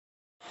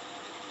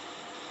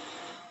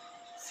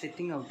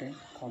Setting out A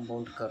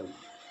compound curve.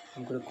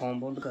 നമുക്കൊരു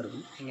compound curve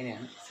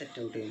എങ്ങനെയാണ് set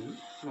out ചെയ്യുന്നത്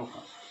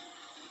നോക്കാം.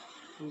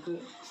 നമുക്ക്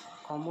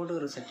കോമ്പൗണ്ട്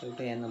കർവ് സെറ്റ് ഔട്ട്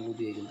ചെയ്യാൻ നമ്മൾ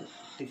ഉപയോഗിക്കുന്നത്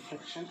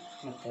ഡിഫ്ലക്ഷൻ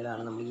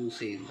മെത്തേഡാണ് നമ്മൾ യൂസ്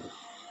ചെയ്യുന്നത്.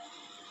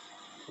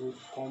 ഒരു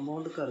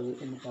കോമ്പൗണ്ട് കർവ്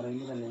എന്ന്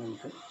പറയുമ്പോൾ തന്നെ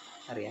നമുക്ക്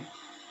അറിയാം,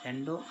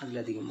 രണ്ടോ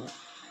അതിലധികമോ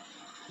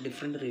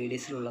ഡിഫറെൻറ്റ്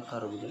റേഡിയസിലുള്ള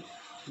കർവുകൾ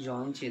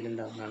ജോയിൻ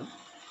ചെയ്തിട്ടുണ്ടാകുന്നതാണ്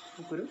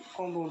നമുക്കൊരു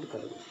കോമ്പൗണ്ട്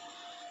കർവ്.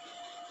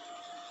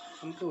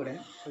 നമുക്കിവിടെ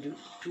ഒരു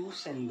 2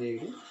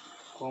 സെൻറ്റേഡ്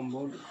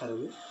കോമ്പൗണ്ട്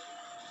കർവ്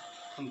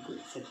നമുക്ക്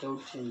സെറ്റ്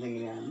ഔട്ട് ചെയ്യുന്നത്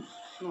എങ്ങനെയാണെന്ന്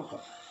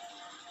നോക്കാം.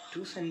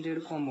 2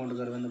 സെൻറ്റേഡ് കോമ്പൗണ്ട്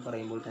കർവ് എന്ന്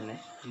പറയുമ്പോൾ തന്നെ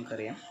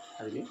നമുക്കറിയാം,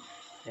 അതിൽ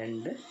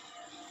 2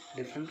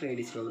 ഡിഫറെൻറ്റ്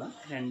റേഡിയസിലുള്ള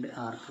 2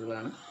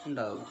 ആർക്കുകളാണ്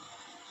ഉണ്ടാവുക.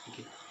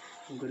 ഓക്കെ,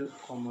 നമുക്കൊരു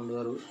കോമ്പൗണ്ട്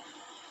കർവ്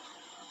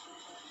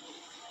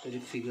ഒരു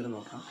ഫിഗർ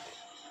നോക്കാം.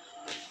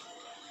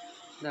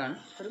 ഇതാണ്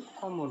ഒരു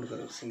കോമ്പൗണ്ട്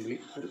കർവ്, സിംപ്ലി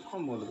ഒരു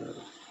കോമ്പൗണ്ട്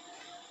കർവ്.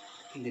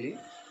 ഇതിൽ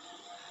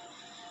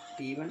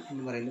T1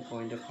 എന്ന് പറയുന്ന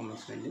പോയിൻ്റ് ഓഫ്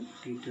കമൻസ്മെൻറ്റും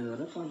T2 എന്ന്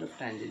പറയുന്ന പോയിൻ്റ് ഓഫ്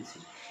ടാൻജൻസി,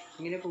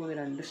 ഇങ്ങനെ പോകുന്ന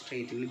 2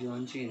 സ്ട്രേറ്റുകൾ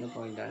ജോയിൻ ചെയ്യുന്ന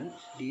പോയിൻ്റാണ്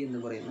D എന്ന്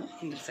പറയുന്ന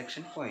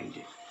ഇൻ്റർസെക്ഷൻ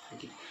പോയിൻ്റ്.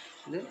 ഓക്കെ,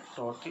 ഇത്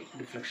ടോട്ടൽ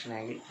ഡിഫ്ലക്ഷൻ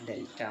ആംഗിൾ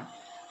ഡെൽറ്റ,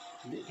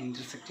 ഇത്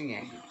ഇൻ്റർസെക്റ്റിംഗ്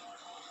ആംഗിൾ.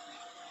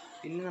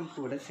 പിന്നെ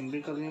നമുക്കിവിടെ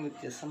സിംഗിൾ കർവിന്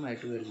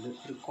വ്യത്യസ്തമായിട്ട് വരുന്നത്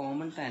ഒരു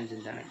കോമൺ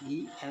ടാൻജൻ്റാണ്.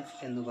 EF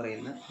എന്ന്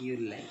പറയുന്ന ഈ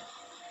ഒരു ലൈൻ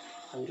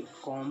അതൊരു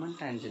കോമൺ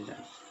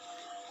ടാൻജൻ്റാണ്.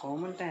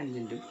 Common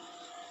ടാൻജൻറ്റും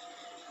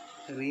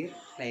rear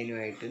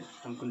ലൈനുമായിട്ട്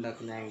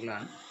നമുക്കുണ്ടാക്കുന്ന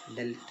ആംഗിളാണ്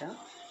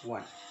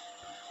Δ1.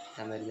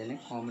 അതുമാതിരി തന്നെ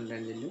കോമൺ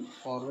ടാൻജൻറ്റും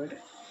ഫോർവേഡ്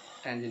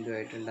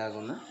ടാൻജൻറ്റുമായിട്ട്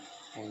ഉണ്ടാകുന്ന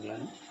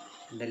ആംഗിളാണ്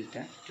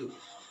Δ2.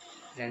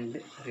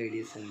 2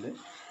 റേഡിയസ് ഉണ്ട്,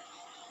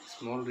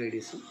 സ്മോൾ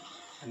റേഡിയസും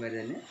അതുമാതിരി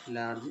തന്നെ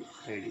ലാർജ്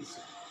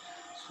റേഡിയസും.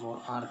 Small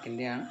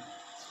ആർക്കിൻ്റെയാണ്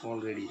small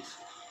radius.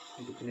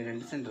 പിന്നെ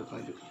 2 സെൻറ്റർ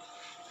പോയിൻ്റ്.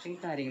 ഇത്രയും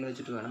കാര്യങ്ങൾ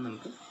വെച്ചിട്ട് വേണം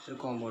നമുക്ക് ഒരു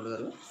കോമ്പൗണ്ട്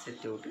കർവ്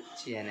സെറ്റ് ഔട്ട്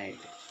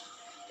ചെയ്യാനായിട്ട്.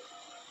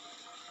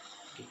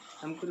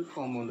 നമുക്കൊരു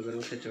കോമ്പൗണ്ട്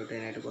കർവ് സെറ്റ് ഔട്ട്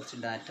ചെയ്യാനായിട്ട് കുറച്ച്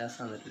ഡാറ്റാസ്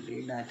തന്നിട്ടുണ്ട്.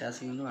 ഈ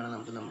ഡാറ്റാസിൽ നിന്ന് വേണം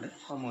നമുക്ക് നമ്മുടെ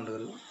കോമ്പൗണ്ട്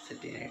കർവ്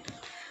സെറ്റ് ചെയ്യാനായിട്ട്.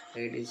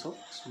 റേഡിയസ്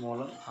ഓഫ്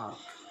സ്മോളർ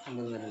ആർക്ക്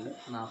നമുക്ക് തന്നിട്ടുണ്ട്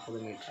 40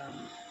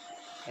 മീറ്ററാണ്.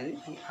 അതായത്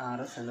ഈ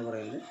RS എന്ന്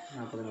പറയുന്നത്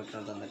 40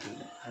 മീറ്ററാണ്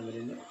തന്നിട്ടുണ്ട്.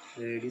 അതുപോലെ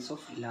റേഡിയസ്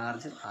ഓഫ്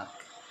ലാർജർ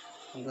ആർക്ക്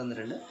നമുക്ക്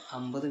തന്നിട്ടുണ്ട്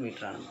 50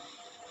 മീറ്ററാണ്.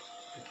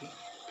 ഓക്കെ,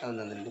 അത്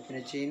തന്നിട്ടുണ്ട്.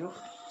 പിന്നെ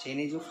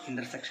ചെയിനേജ് ഓഫ്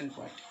ഇൻ്റർസെക്ഷൻ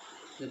പോയിൻറ്റ്,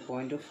 ഇത്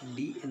പോയിൻ്റ് ഓഫ്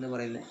D എന്ന്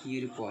പറയുന്ന ഈ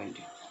ഒരു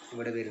പോയിൻറ്റ്,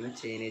 ഇവിടെ വരുന്ന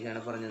ചെയിനേജാണ്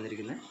പറഞ്ഞു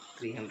തന്നിരിക്കുന്നത്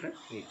 300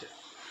 മീറ്റർ.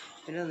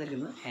 പിന്നെ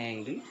തന്നിരിക്കുന്നത്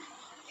ആംഗിൾ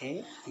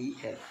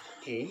AEF.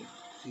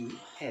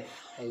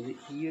 അതായത്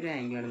ഈ ഒരു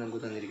ആംഗിളാണ്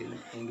നമുക്ക്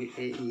തന്നിരിക്കുന്നത്. Angle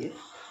AEF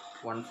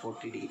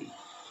 140 degree.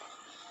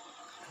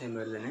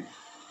 അതേപോലെ തന്നെ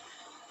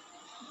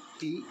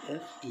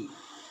TFE,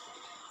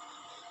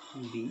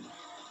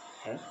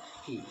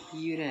 BFE,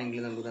 ഈ ഒരു ആംഗിൾ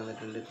നമുക്ക്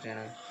തന്നിട്ടുണ്ട്.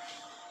 എത്രയാണ്?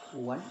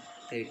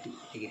 130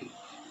 ഡിഗ്രി.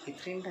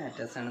 ഇത്രയും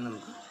ഡാറ്റാസാണ്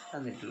നമുക്ക്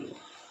തന്നിട്ടുള്ളത്.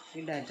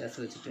 ഈ ഡാറ്റാസ്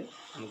വെച്ചിട്ട്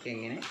നമുക്ക്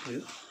എങ്ങനെ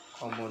ഒരു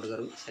കോമ്പൗണ്ട്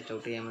കർവ് സെറ്റ്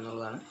ഔട്ട്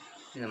ചെയ്യാമെന്നുള്ളതാണ്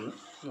ഇനി നമ്മൾ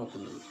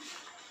നോക്കുന്നത്.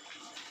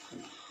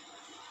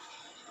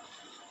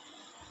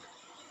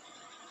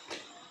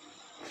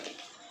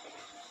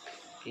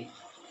 ഓക്കെ,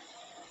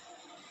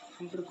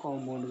 നമുക്കൊരു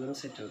കോമ്പൗണ്ട് കർവ്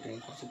സെറ്റ് ഔട്ട് ചെയ്യാൻ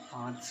കുറച്ച്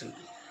പാർട്സ്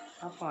ഉണ്ട്.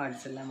 ആ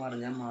പാർട്സ് എല്ലാം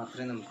അറിഞ്ഞാൽ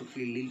മാത്രമേ നമുക്ക്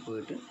ഫീൽഡിൽ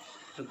പോയിട്ട്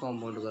ഒരു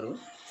കോമ്പൗണ്ട് കർവ്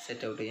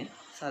സെറ്റ് ഔട്ട് ചെയ്യാൻ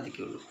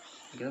സാധിക്കുകയുള്ളൂ.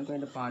 ഓക്കെ, നമുക്ക്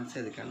അതിൻ്റെ പാർട്സ്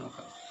ഏതൊക്കെയാണെന്ന്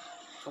നോക്കാം.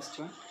 First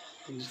one,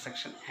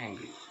 intersection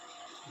angle.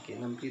 Okay,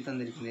 നമുക്ക് ഈ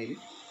തന്നിരിക്കുന്നതിൽ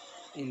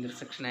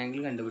ഇൻ്റർസെക്ഷൻ ആംഗിൾ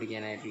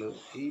കണ്ടുപിടിക്കാനായിട്ടുള്ള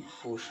ഈ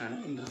പോർഷനാണ്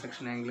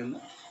ഇൻ്റർസെക്ഷൻ ആംഗിൾ എന്ന്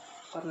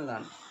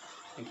പറഞ്ഞതാണ്.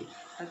 ഓക്കെ,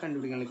 അത്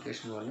കണ്ടുപിടിക്കാനുള്ള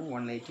ഇക്വേഷൻ എന്ന് പറഞ്ഞാൽ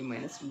 180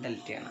 മൈനസ്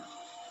ഡെൽറ്റയാണ്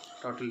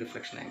ടോട്ടൽ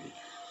ഡിഫ്ലക്ഷൻ ആംഗിൾ.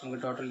 നമുക്ക്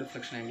ടോട്ടൽ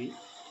ഡിഫ്ലക്ഷൻ ആംഗിൾ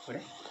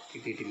ഇവിടെ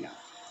കിട്ടിയിട്ടില്ല,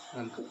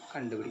 നമുക്ക്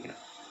കണ്ടുപിടിക്കണം.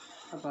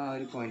 അപ്പോൾ ആ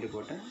ഒരു പോയിൻ്റ്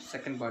പോട്ടെ,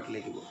 സെക്കൻഡ്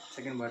പാർട്ടിലേക്ക് പോകും.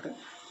 Second part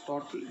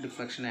total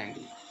deflection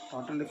angle.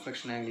 Total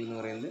deflection angle എന്ന്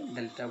പറയുന്നത്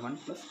Δ1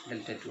 പ്ലസ്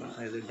Δ2 ആണ്.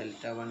 അതായത്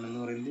Δ1 എന്ന്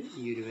പറയുന്നത്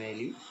ഈ ഒരു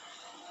വാല്യൂ,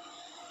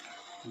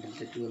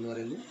 Δ2 എന്ന്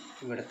പറയുന്നത്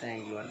ഇവിടുത്തെ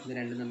ആംഗിളുമാണ്. ഇത്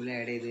രണ്ടും നമ്മൾ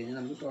ആഡ് ചെയ്ത് കഴിഞ്ഞാൽ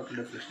നമുക്ക് ടോട്ടൽ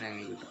ഡിഫ്ലക്ഷൻ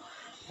ആംഗിൾ കിട്ടും.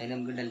 അതിന്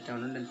നമുക്ക്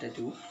Δ1ഉം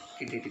Δ2ഉം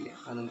കിട്ടിയിട്ടില്ല,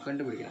 അത് നമുക്ക്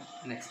കണ്ടുപിടിക്കണം.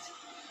 നെക്സ്റ്റ്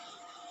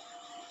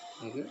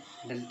നമുക്ക്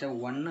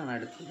Δ1 ആണ്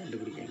അടുത്ത്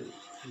കണ്ടുപിടിക്കേണ്ടത്.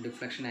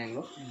 ഡിഫ്ലക്ഷൻ ആംഗിൾ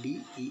ഓഫ്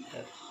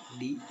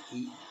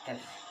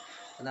DEF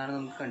അതാണ്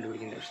നമുക്ക്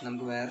കണ്ടുപിടിക്കേണ്ടത്. പക്ഷെ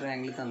നമുക്ക് വേറൊരു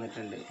ആംഗിൾ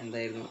തന്നിട്ടുണ്ട്.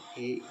 എന്തായിരുന്നു?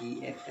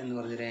 AEF എന്ന്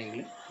പറഞ്ഞൊരു ആംഗിൾ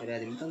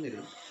ഒരാദ്യം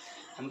തന്നിരുന്നു.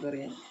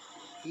 നമുക്കറിയാം,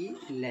 ഈ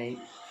ലൈൻ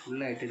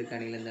ഫുള്ളായിട്ട്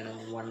എടുക്കുകയാണെങ്കിൽ എന്താണ്?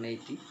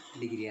 180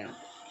 ഡിഗ്രിയാണ്.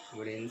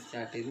 ഇവിടെ നിന്ന്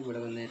സ്റ്റാർട്ട് ചെയ്ത് ഇവിടെ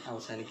വന്ന്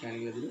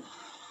അവസാനിക്കുകയാണെങ്കിൽ അതിൽ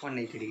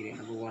 180 ഡിഗ്രിയാണ്.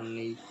 അപ്പോൾ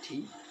 180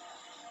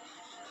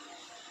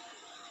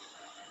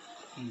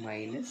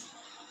 മൈനസ്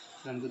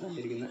നമുക്ക്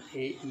തന്നിരിക്കുന്ന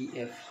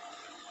AEF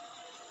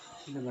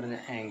എന്ന് പറഞ്ഞ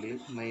ആംഗിൾ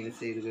മൈനസ്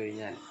ചെയ്ത്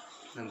കഴിഞ്ഞാൽ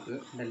നമുക്ക്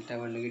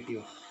Δ1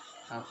 കിട്ടിയോ?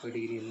 40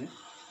 ഡിഗ്രിയിൽ നിന്ന്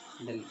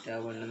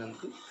Δ1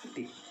 നമുക്ക്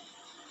കിട്ടി.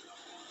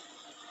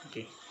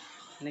 ഓക്കെ,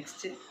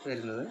 നെക്സ്റ്റ്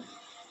വരുന്നത്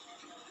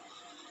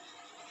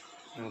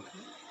നമുക്ക്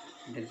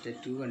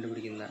Δ2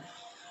 കണ്ടുപിടിക്കുന്ന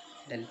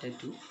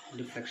Δ2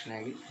 deflection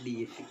angle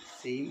DFE.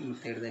 Same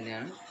method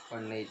തന്നെയാണ്.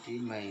 180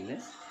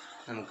 മൈനസ്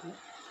നമുക്ക്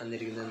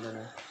തന്നിരിക്കുന്നത്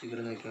എന്താണ്?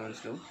 ഫിഗർ നോക്കിയാൽ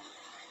മനസ്സിലാവും.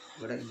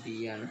 ഇവിടെ B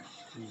ആണ്,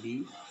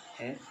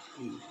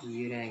 BFE. ഈ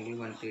ഒരു ആംഗിൾ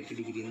 130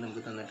 ഡിഗ്രി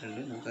നമുക്ക്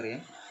തന്നിട്ടുണ്ട്.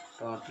 നമുക്കറിയാം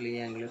ടോട്ടൽ ഈ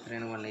ആംഗിൾ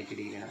എത്രയാണ്? 180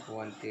 ഡിഗ്രിയാണ്. അപ്പോൾ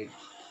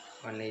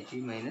 180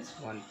 മൈനസ്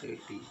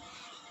 130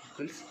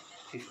 ഈക്വൽസ്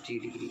 50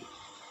 ഡിഗ്രി.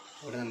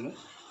 ഇവിടെ നമ്മൾ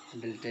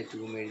ഡെൽറ്റ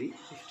 2 എഴുതി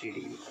 50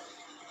 ഡിഗ്രി.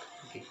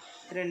 ഓക്കെ,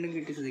 രണ്ടും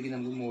കിട്ടിയ സ്ഥിതിക്ക്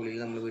നമുക്ക് മുകളിൽ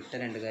നമ്മൾ വിട്ട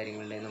രണ്ട്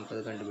കാര്യങ്ങളുണ്ടെങ്കിൽ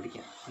നമുക്കത്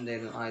കണ്ടുപിടിക്കാം.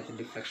 എന്തായിരുന്നു ആദ്യത്തെ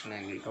deflection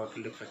angle? Total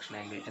deflection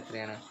angle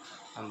എത്രയാണ്?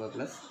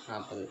 50 +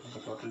 40.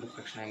 അപ്പോൾ ടോട്ടൽ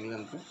ഡിഫ്ലക്ഷൻ ആംഗിൾ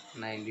നമുക്ക്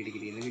 90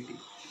 ഡിഗ്രി എന്ന് കിട്ടി.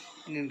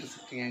 പിന്നെ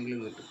ഇൻ്റർസെക്റ്റിംഗ് ആംഗിളും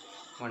കിട്ടും.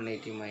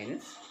 180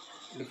 മൈനസ്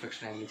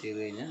ഡിഫ്ലക്ഷൻ ആംഗിൾ ചെയ്ത്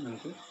കഴിഞ്ഞാൽ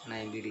നമുക്ക്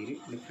 90 ഡിഗ്രി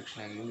ഡിഫ്ലക്ഷൻ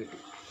ആംഗിളും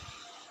കിട്ടും.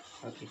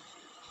 ഓക്കെ,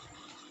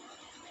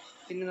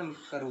 പിന്നെ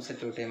നമുക്ക് കർവ്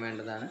സെറ്റ് ഔട്ട് ചെയ്യാൻ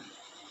വേണ്ടതാണ്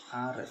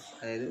RS,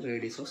 അതായത്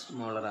റേഡിയസ് ഓഫ്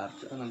സ്മോളർ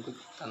ആർക്ക്. അത് നമുക്ക്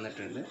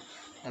തന്നിട്ടുണ്ട്.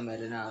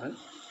 അതുമാതിരി തന്നെ R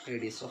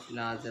റേഡിയസ് ഓഫ്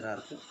ലാർജർ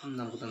ആർക്ക്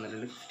നമുക്ക്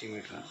തന്നിട്ടുണ്ട് 50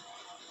 മീറ്ററാണ്.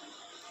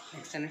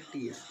 നെക്സ്റ്റ് ആണ്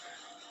TS,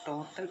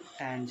 total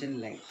tangent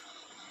length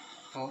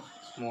of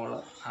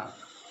smaller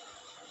arc.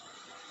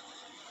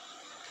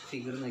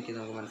 Figure നോക്കി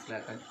നമുക്ക്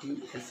മനസ്സിലാക്കാം.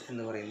 TS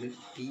എന്ന് പറയുന്നത്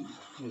T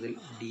മുതൽ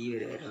D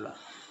വരെയുള്ള,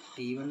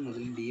 T1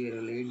 മുതൽ D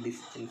വരെയുള്ള ഈ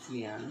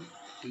ഡിസ്റ്റൻസിനെയാണ്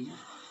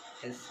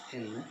TS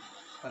എന്ന്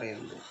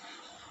പറയുന്നത്.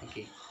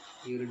 ഓക്കെ,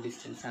 ഈ ഒരു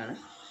ഡിസ്റ്റൻസാണ്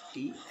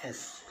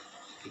TS.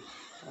 ഓക്കെ,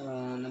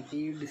 നമുക്ക്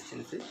ഈ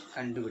ഡിസ്റ്റൻസ്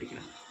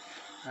കണ്ടുപിടിക്കണം.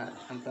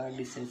 നമുക്ക് ആ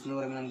ഡിസ്റ്റൻസ് എന്ന്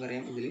പറയുമ്പോൾ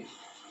നമുക്കറിയാം ഇതിൽ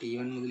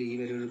T1 മുതൽ E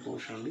വരെ ഒരു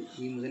പോർഷനുണ്ട്,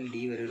 E മുതൽ D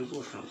വരെ ഒരു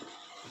പോർഷനുണ്ട്.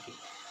 ഓക്കെ,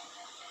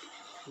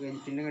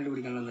 പിന്നെ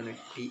കണ്ടുപിടിക്കാനുള്ള എന്താണ്?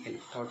 TL,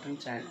 total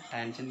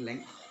tangent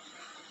length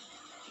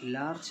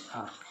large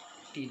ആർക്ക്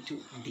T2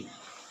 D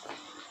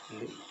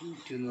ഉണ്ട്.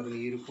 T2 എന്ന്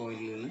പറയുന്ന ഈ ഒരു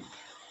പോയിന്റിൽ നിന്ന്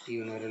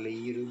T1 വരെയുള്ള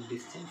ഈ ഒരു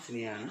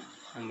ഡിസ്റ്റൻസിനെയാണ്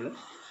നമ്മൾ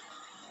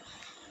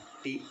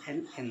TL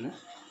എന്ന്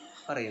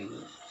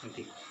പറയുന്നത്.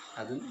 ഓക്കെ,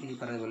 അതും ഈ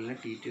പറഞ്ഞ പോലെ തന്നെ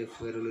T2 F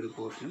വരെയുള്ളൊരു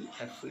പോർഷനും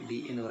FD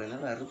എന്ന് പറയുന്ന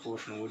വേറൊരു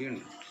പോർഷനും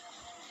കൂടിയുണ്ട്.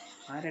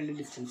 ആ രണ്ട്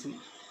ഡിസ്റ്റൻസും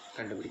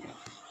കണ്ടുപിടിക്കണം.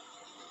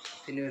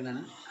 പിന്നെ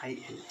വരുന്നതാണ്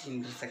IL,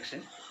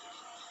 ഇൻ്റർസെക്ഷൻ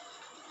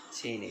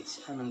ചെയിനേജ്.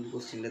 അത് നമുക്ക്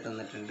ക്വസ്റ്റ്യനിൽ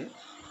തന്നിട്ടുണ്ട്,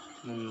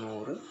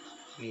 300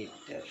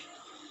 മീറ്റർ.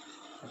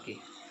 ഓക്കെ,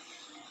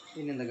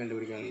 പിന്നെ എന്താ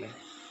കണ്ടുപിടിക്കാനുള്ളത്?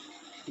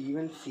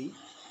 T1C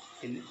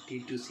പിന്നെ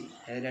T2C,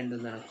 അതായത് രണ്ടും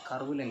എന്താണ്?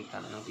 കർവ്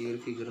ലെങ്ത്താണ്. നമുക്ക് ഈ ഒരു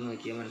ഫിഗർ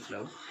നോക്കിയാൽ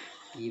മനസ്സിലാവും.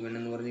 T1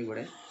 എന്ന് പറഞ്ഞാൽ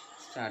ഇവിടെ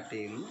സ്റ്റാർട്ട്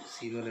ചെയ്യുന്നു, C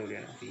എന്ന് പറഞ്ഞാൽ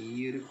ഇവിടെയാണ്. അപ്പോൾ ഈ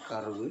ഒരു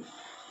കർവ്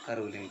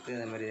ലെങ്ത്ത്,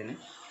 അതേമാതിരി തന്നെ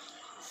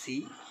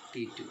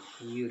T2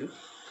 ഈ ഒരു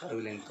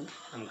കർവ് ലെങ്ത്തും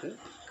നമുക്ക്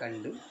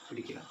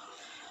കണ്ടുപിടിക്കണം.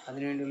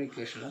 അതിനുവേണ്ടിയുള്ള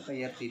ഇക്വേഷനാണ്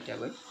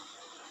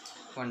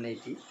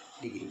πr(θ/180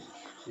 ഡിഗ്രി).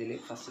 ഇതിൽ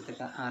ഫസ്റ്റത്തെ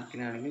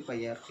ആർക്കിനാണെങ്കിൽ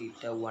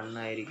πr(θ1)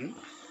 ആയിരിക്കും,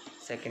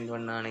 സെക്കൻഡ്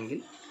വൺ ആണെങ്കിൽ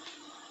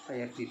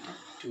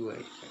πr(θ2)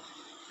 ആയിരിക്കും.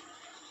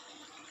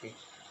 ഓക്കെ,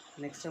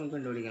 നെക്സ്റ്റ് നമുക്ക്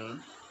കണ്ടുപിടിക്കണം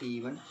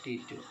T1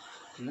 T2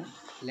 എന്ന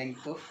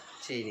length of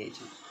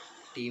chainage.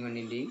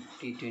 T1ൻ്റെയും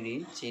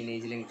T2ൻ്റെയും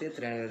chainage length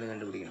എത്രയാണ് വരുന്നത്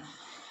കണ്ടുപിടിക്കണം.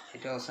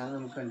 ഏറ്റവും അവസാനം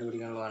നമുക്ക്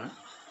കണ്ടുപിടിക്കാനുള്ളതാണ്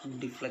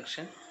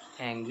deflection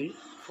angle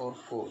four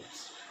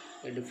codes.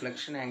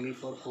 Deflection angle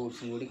four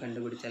കോഡ്സും കൂടി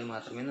കണ്ടുപിടിച്ചാൽ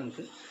മാത്രമേ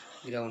നമുക്ക്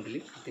ഗ്രൗണ്ടിൽ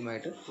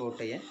കൃത്യമായിട്ട്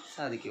പ്ലോട്ട് ചെയ്യാൻ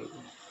സാധിക്കുകയുള്ളൂ.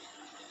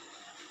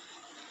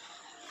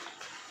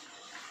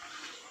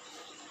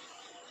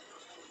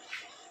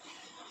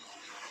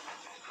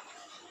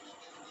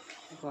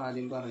 അപ്പോൾ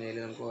ആദ്യം പറഞ്ഞതിൽ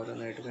നമുക്ക്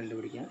ഓരോന്നായിട്ട്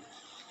കണ്ടുപിടിക്കാം.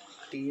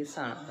 TS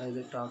ആണ്,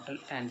 അതായത് ടോട്ടൽ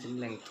ടാൻജൻ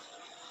ലെങ്ത്.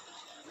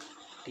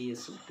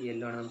 TSഉം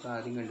TLഉം ആണ് നമുക്ക്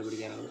ആദ്യം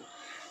കണ്ടുപിടിക്കാനുള്ളത്.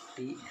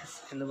 TS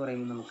എന്ന്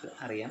പറയുമ്പോൾ നമുക്ക്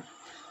അറിയാം,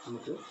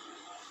 നമുക്ക്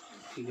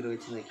ഫിഗർ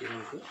വെച്ച് നോക്കിയാൽ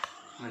നമുക്ക്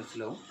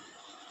മനസ്സിലാവും.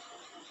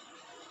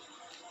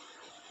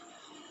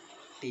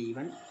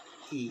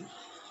 T1E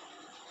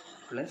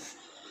 +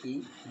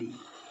 ED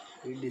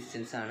ഈ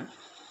ഡിസ്റ്റൻസാണ്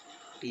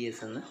TS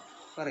എന്ന്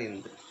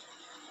പറയുന്നത്.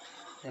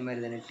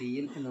 അതേമാതിരി തന്നെ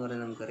TL എന്ന്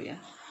പറയുന്നത് നമുക്കറിയാം,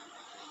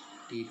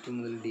 T2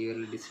 മുതൽ D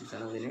വരെയുള്ള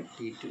ഡിസ്റ്റൻസാണ്. അതിന്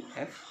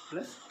T2F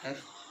 + F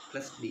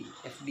 + D,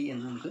 FD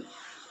എന്ന് നമുക്ക്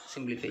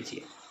സിംപ്ലിഫൈ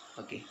ചെയ്യാം.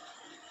 ഓക്കെ,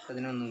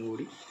 അതിനൊന്നും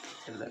കൂടി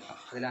ചെറുതാക്കാം.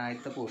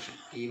 അതിലാദ്യത്തെ പോർഷൻ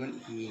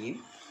T1Eനെയും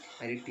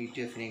അതിൽ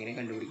T2Fനെ എങ്ങനെ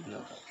കണ്ടുപിടിക്കുന്നത്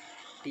നോക്കാം.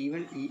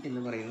 T1E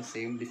എന്ന് പറയുന്ന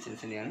സെയിം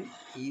ഡിസ്റ്റൻസ് തന്നെയാണ്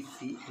EC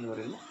എന്ന്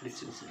പറയുന്ന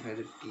ഡിസ്റ്റൻസ്.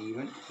 അതായത്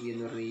T1E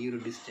എന്ന് പറയുന്ന ഈ ഒരു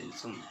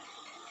ഡിസ്റ്റൻസും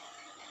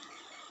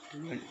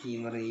T1E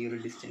എന്ന് പറയുന്ന ഈ ഒരു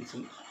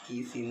ഡിസ്റ്റൻസും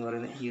EC എന്ന്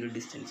പറയുന്ന ഈ ഒരു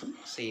ഡിസ്റ്റൻസും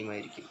സെയിം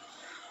ആയിരിക്കും.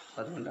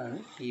 അപ്പോൾ അതുകൊണ്ടാണ്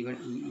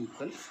T1E =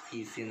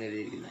 EC എന്ന്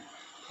എഴുതിയിരിക്കുന്നത്.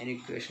 അതിന്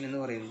ഇക്വേഷൻ എന്ന്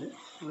പറയുന്നത്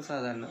നമ്മൾ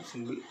സാധാരണ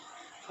സിമ്പിൾ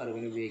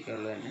കർവിന്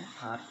ഉപയോഗിക്കാറുള്ളത് തന്നെ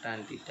r tan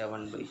θ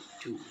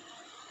 1/2.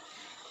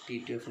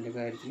 T2Fൻ്റെ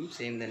കാര്യത്തിലും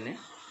സെയിം തന്നെ.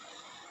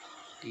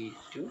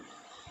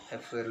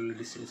 T2F വരെയുള്ള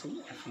ഡിസ്റ്റൻസും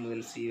F മുതൽ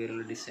C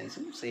വരെയുള്ള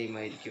ഡിസ്റ്റൻസും സെയിം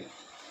ആയിരിക്കും.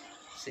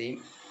 സെയിം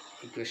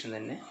ഇക്വേഷൻ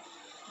തന്നെ,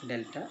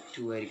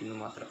 Δ2 ആയിരിക്കുന്നു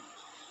മാത്രം.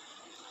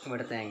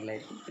 ഇവിടുത്തെ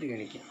ആംഗിളായിരിക്കും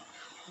പരിഗണിക്കുക.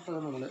 അപ്പോൾ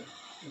അത് നമ്മൾ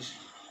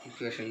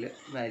ഇക്വേഷനിൽ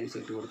വാല്യൂസ്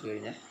ഇട്ട് കൊടുത്തു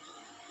കഴിഞ്ഞാൽ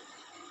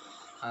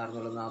r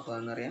എന്നുള്ളത് 40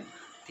 എന്നറിയാം.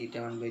 θ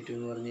 1/2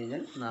 എന്ന് പറഞ്ഞു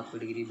കഴിഞ്ഞാൽ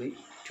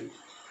 40°/2.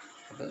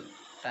 അപ്പോൾ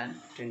tan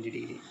 20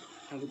 ഡിഗ്രി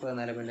നമുക്ക്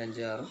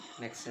 14.56.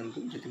 നെക്സ്റ്റ്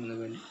നമുക്ക്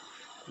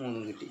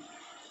 23.3 കിട്ടി.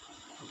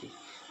 ഓക്കെ,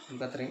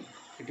 നമുക്ക് അത്രയും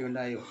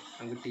കിട്ടിക്കൊണ്ടായോ?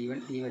 നമുക്ക്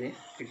T1E വരെ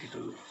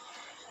കിട്ടിയിട്ടുള്ളൂ.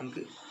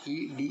 നമുക്ക്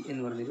ED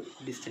എന്ന് പറഞ്ഞൊരു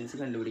ഡിസ്റ്റൻസ്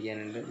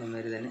കണ്ടുപിടിക്കാനുണ്ട്.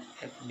 അതുമാതിരി തന്നെ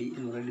FD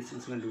എന്ന് പറയുന്ന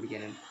ഡിസ്റ്റൻസ്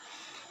കണ്ടുപിടിക്കാനുണ്ട്.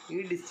 ഈ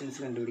ഡിസ്റ്റൻസ്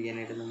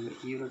കണ്ടുപിടിക്കാനായിട്ട് നമ്മൾ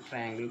ഈ ഒരു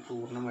ട്രയാങ്കിൾ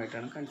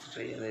പൂർണ്ണമായിട്ടാണ് കൺസിഡർ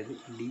ചെയ്യുക, അതായത്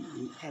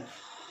DEF.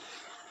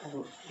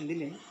 അപ്പോൾ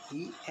ഇതിൽ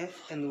EF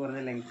എന്ന് പറഞ്ഞ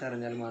ലെങ്ത്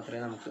അറിഞ്ഞാൽ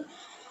മാത്രമേ നമുക്ക്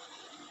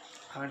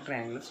ആ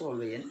ട്രയാങ്കിൾ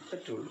സോൾവ് ചെയ്യാൻ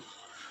പറ്റുള്ളൂ.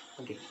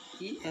 ഓക്കെ,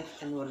 EF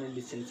എന്ന് പറഞ്ഞ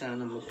ഡിസ്റ്റൻസാണ്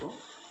നമ്മളിപ്പോൾ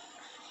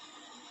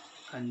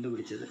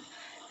കണ്ടുപിടിച്ചത്.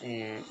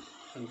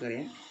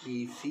 നമുക്കറിയാം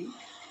EC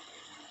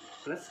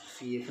പ്ലസ്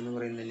സി എഫ് എന്ന്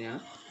പറയുന്നത് തന്നെയാണ്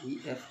ഇ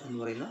എഫ് എന്ന്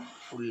പറയുന്ന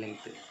ഫുൾ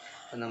ലെങ്ത്ത്.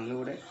 അപ്പോൾ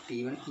നമ്മളിവിടെ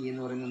T1E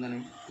എന്ന് പറയുന്നത് എന്താണ്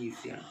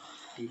EC ആണ്,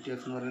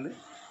 T2F എന്ന് പറയുന്നത്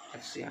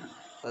FC ആണ്.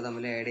 അപ്പോൾ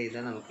നമ്മൾ ആഡ്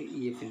ചെയ്താൽ നമുക്ക്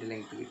EFൻ്റെ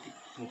ലെങ്ത്ത് കിട്ടി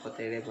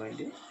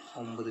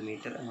 37.9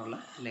 മീറ്റർ എന്നുള്ള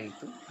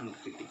ലെങ്ത്തും നമുക്ക്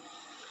കിട്ടി.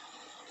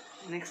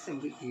 നെക്സ്റ്റ്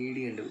നമുക്ക് ED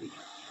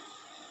കണ്ടുപിടിക്കാം.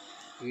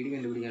 ED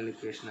കണ്ടുപിടിക്കാനുള്ള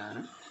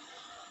ഇക്വേഷനാണ്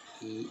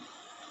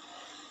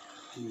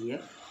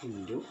EF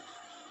into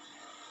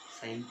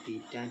sine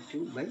θ2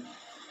 by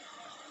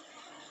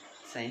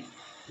sine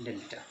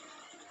delta.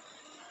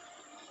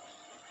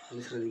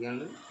 ഇത്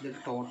ശ്രദ്ധിക്കാനുള്ളത് ഇത്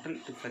ടോട്ടൽ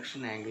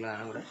ഡിഫ്ലക്ഷൻ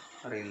ആംഗിളാണ് ഇവിടെ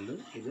പറയുന്നത്.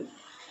 ഇത്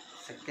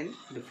സെക്കൻഡ്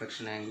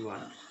ഡിഫ്ലക്ഷൻ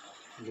ആംഗിളുമാണ്.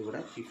 ഇതിവിടെ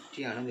 50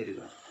 ആണ് വരിക.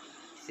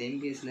 സെയിം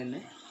കേസിൽ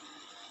തന്നെ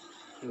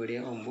ഇവിടെ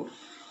ആകുമ്പോൾ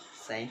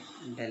sign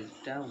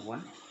delta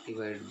 1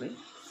 divide by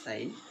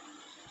sine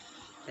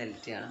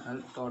ഡെൽറ്റയാണ്. അത്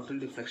ടോട്ടൽ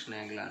ഡിഫ്ലക്ഷൻ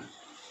ആംഗിളാണ്.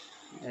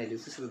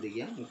 വാല്യൂസ്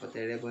ശ്രദ്ധിക്കുക.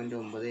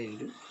 37.9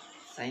 into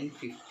sine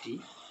 50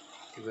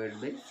 divide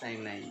by sine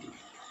 90.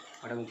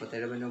 അവിടെ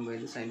 37.9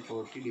 into sine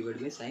 40 divide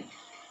by sine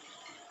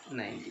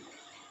 90.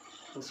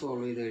 അപ്പോൾ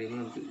സോൾവ് ചെയ്ത് കഴിയുമ്പോൾ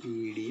നമുക്ക്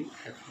EDയും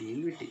FDയും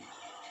കിട്ടി.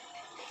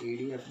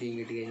 ED FDയും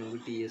കിട്ടി കഴിഞ്ഞാൽ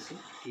നമുക്ക് TSും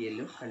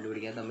TLും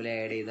കണ്ടുപിടിക്കാൻ തമ്മിൽ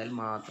ആഡ് ചെയ്താൽ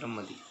മാത്രം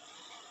മതി.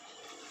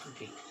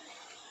 ഓക്കെ,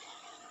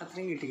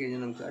 അത്രയും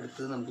കിട്ടിക്കഴിഞ്ഞാൽ നമുക്ക്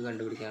അടുത്തത് നമുക്ക്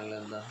കണ്ടുപിടിക്കാനുള്ളത്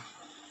എന്താ,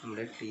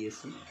 നമ്മുടെ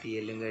TSും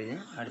TLും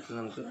കഴിഞ്ഞാൽ അടുത്തത്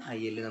നമുക്ക്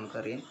IL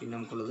നമുക്കറിയാം. പിന്നെ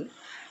നമുക്കുള്ളത്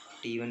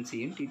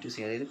T1Cയും T2C,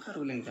 അതായത്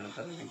കർവ് ലെങ്ത് ആണ്.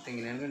 കർവ് ലെങ്ത്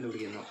എങ്ങനെയാണ്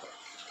കണ്ടുപിടിക്കുന്നത് നോക്കാം.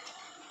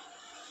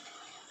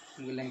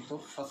 നമുക്ക് ലെങ്ത്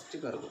ഓഫ് ഫസ്റ്റ്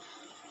കർവ്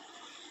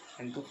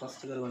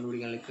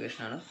കണ്ടുപിടിക്കാനുള്ള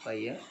ഇക്വേഷനാണ്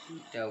πr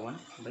θ1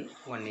 ബൈ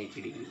 180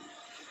 ഡിഗ്രി.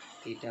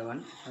 θ1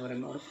 എന്ന്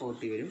പറയുമ്പോൾ അവിടെ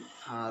 40 വരും,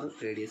 6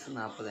 റേഡിയസ്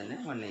 40 തന്നെ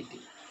 180.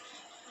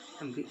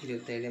 നമുക്ക്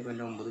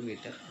 27.9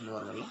 മീറ്റർ എന്ന്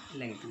പറഞ്ഞുള്ള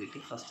ലെങ്ത്ത് കിട്ടി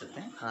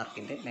ഫസ്റ്റത്തെ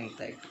ആർക്കിൻ്റെ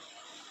ലെങ്ത്തായിട്ട്.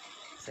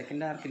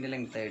 സെക്കൻഡ് ആർക്കിൻ്റെ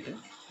ലെങ്ത്തായിട്ട്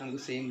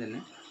നമുക്ക് സെയിം തന്നെ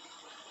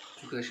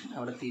ഇക്വേഷൻ.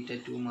 അവിടെ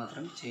θ2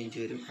 മാത്രം ചേഞ്ച്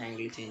വരും,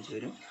 ആംഗിൾ ചേഞ്ച്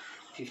വരും,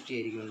 50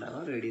 ആയിരിക്കും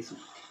ഉണ്ടാവുക, റേഡിയസും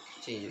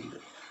ചേഞ്ച് ഉണ്ട്.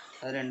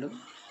 അത് രണ്ടും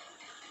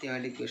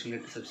കൃത്യമായിട്ട്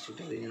ഇക്വേഷനിലിട്ട്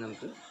സബ്സ്റ്റിറ്റ്യൂട്ട് ചെയ്ത് കഴിഞ്ഞാൽ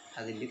നമുക്ക്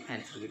അതിൻ്റെ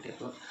ആൻസർ കിട്ടി.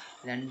 അപ്പോൾ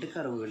രണ്ട്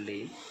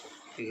കർവുകളുടെയും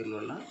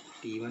ഫിഗറിലുള്ള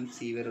T1C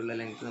വരെയുള്ള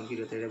ലെങ്ത്ത് നമുക്ക്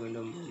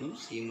 27.9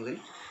 C മുതൽ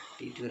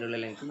T2 വരെയുള്ള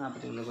ലെങ്ത്ത്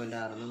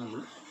 43.6 നമ്മൾ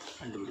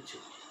കണ്ടുപിടിച്ചു.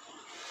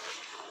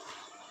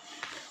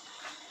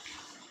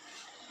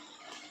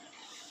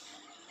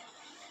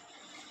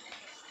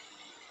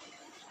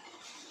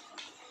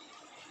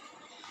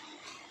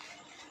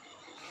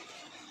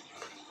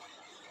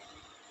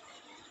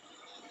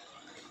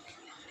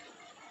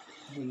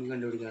 നമുക്ക്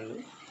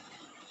കണ്ടുപിടിക്കാനുള്ളത്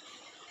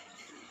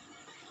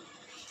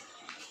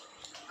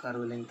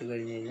കർവ് ലെങ്ത്ത്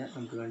കഴിഞ്ഞ് കഴിഞ്ഞാൽ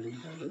നമുക്ക്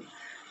കണ്ടുപിടിക്കാനുള്ളത്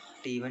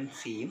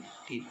T1Cയും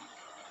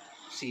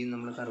T2Cയും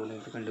നമ്മൾ കർവ്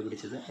ലെങ്ത്ത്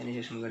കണ്ടുപിടിച്ചത്.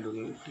 അതിനുശേഷം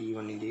കണ്ടുപിടിക്കുന്നത്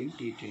T1ൻ്റെയും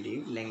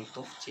T2ൻ്റെയും ലെങ്ത്ത്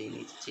ഓഫ്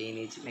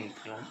ചെയിനേജ്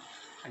ലെങ്ത്തുകളാണ്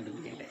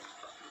കണ്ടുപിടിക്കേണ്ടത്.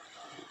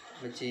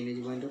 അപ്പോൾ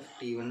ചെയിനേജ് പോയിൻ്റ് ഓഫ്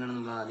T1 ആണ്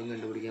നമ്മൾ ആദ്യം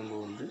കണ്ടുപിടിക്കാൻ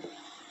പോകുന്നത്.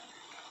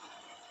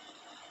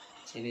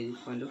 ചെയിനേജ്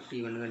പോയിൻ്റ് ഓഫ്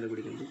T1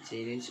 കണ്ടുപിടിക്കുന്നത്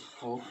chainage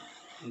of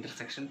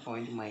intersection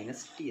point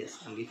minus TS.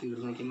 നമുക്ക് ഈ ഫിഗർ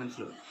നോക്കിയാൽ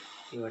മനസ്സിലാവും.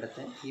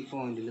 ഇവിടുത്തെ ഈ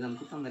പോയിന്റിൽ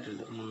നമുക്ക്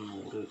തന്നിട്ടുണ്ട്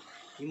 300.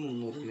 ഈ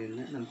 300-ൽ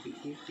നിന്ന് നമുക്ക്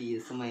ഈ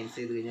TS മൈനസ്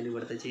ചെയ്ത് കഴിഞ്ഞാൽ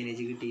ഇവിടുത്തെ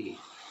ചെയിനേജ് കിട്ടിയില്ലേ.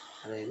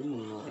 അതായത്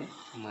 300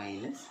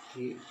 മൈനസ്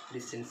ഈ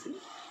ഡിസ്റ്റൻസ്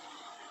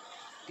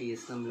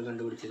TS നമ്മൾ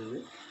കണ്ടുപിടിച്ചിരുന്നത്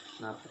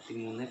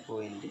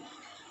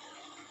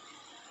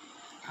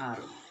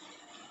 43.6.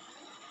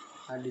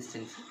 ആ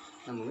ഡിസ്റ്റൻസ്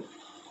നമ്മൾ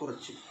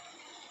കുറച്ചു.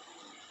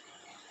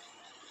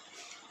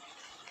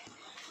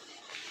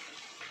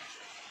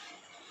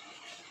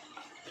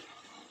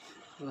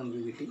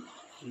 നമുക്ക് കിട്ടി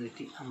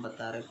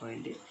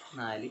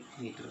 256.4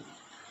 മീറ്റർ.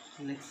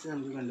 നെക്സ്റ്റ്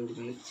നമുക്ക്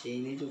കണ്ടുപിടിക്കുന്നത്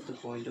chainage of the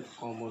point of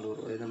compound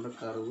curve. അതായത് നമ്മുടെ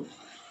കർവ്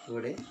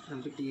ഇവിടെ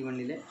നമുക്ക്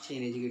T1-ലെ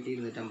ചെയിനേജ് കിട്ടി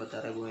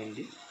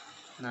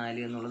 256.4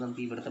 എന്നുള്ളത്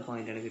നമുക്ക് ഇവിടുത്തെ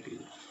പോയിൻ്റാണ്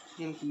കിട്ടിയത്.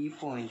 നമുക്ക് ഈ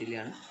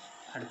പോയിന്റിലാണ്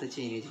അടുത്ത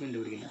ചെയിനേജ്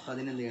കണ്ടുപിടിക്കുന്നത്. അപ്പോൾ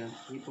അതിനെന്ത് ചെയ്യണം,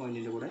 ഈ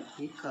പോയിന്റിൻ്റെ കൂടെ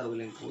ഈ കർവ്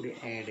ലെങ്ത് കൂടി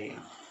ആഡ്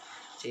ചെയ്യണം.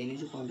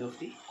 Chainage point of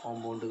the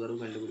compound curve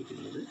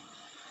കണ്ടുപിടിക്കുന്നത്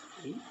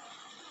ഈ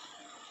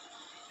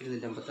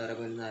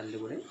 256.4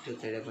 കൂടെ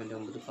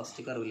 27.9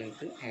 ഫസ്റ്റ് കർവ്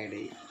ലെങ്ത്ത് ആഡ്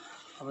ചെയ്യും.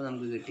 അപ്പോൾ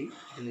നമുക്ക് കിട്ടി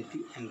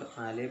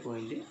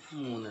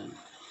 284.3.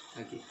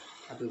 ഓക്കെ,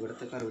 അപ്പോൾ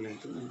ഇവിടുത്തെ കർവ്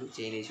ലെങ്ത്ത് നമുക്ക്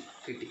ചെയിനേജ്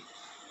കിട്ടി.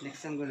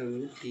 നെക്സ്റ്റ് നമുക്ക്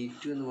കണ്ടുപിടിക്കുന്നത്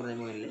T2 എന്ന് പറഞ്ഞ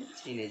പോയിന്റിലെ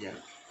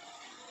ചെയിനേജാണ്.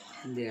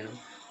 എന്ത് ചെയ്യണം,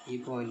 ഈ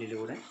പോയിന്റിൻ്റെ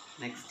കൂടെ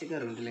നെക്സ്റ്റ്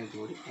കർവിൻ്റെ ലെങ്ത്ത്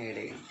കൂടി ആഡ്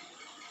ചെയ്യണം.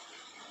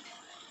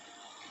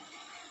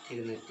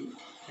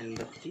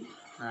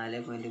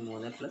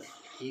 284.3 പ്ലസ്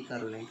ഈ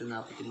കർവ് ലെങ്ത്ത്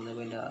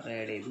 43.6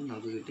 ആഡ് ചെയ്ത്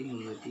നമുക്ക് കിട്ടി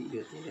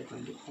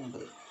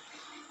 327.9.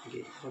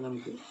 ഓക്കെ, അപ്പോൾ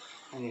നമുക്ക്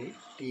അങ്ങനെ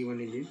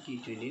T1-ൻ്റെയും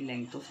T2-ൻ്റെയും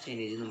ലെങ്ത് ഓഫ്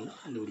ചെയിനേജ് നമ്മൾ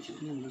കണ്ടുപിടിച്ചു.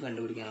 ഇനി നമുക്ക്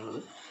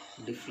കണ്ടുപിടിക്കാനുള്ളത്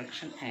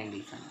ഡിഫ്ലക്ഷൻ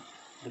ആംഗിൾസ് ആണ്.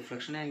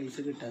 ഡിഫ്ലക്ഷൻ ആംഗിൾസ്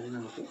കിട്ടാതെ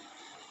നമുക്ക്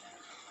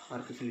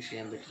വർക്ക് ഫിനിഷ്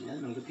ചെയ്യാൻ പറ്റില്ല.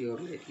 നമുക്ക്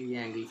തിയോറിറ്റിക്കലി ഈ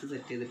ആംഗിൾസ്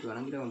സെറ്റ് ചെയ്തിട്ട്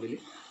വേണം ഗ്രൗണ്ടിൽ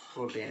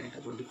പ്ലോട്ട് ചെയ്യാനായിട്ട്.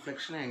 അപ്പോൾ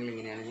ഡിഫ്ലക്ഷൻ ആംഗിൾ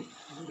എങ്ങനെയാണ്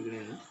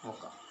കണ്ടുപിടിക്കണമെന്ന്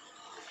നോക്കാം.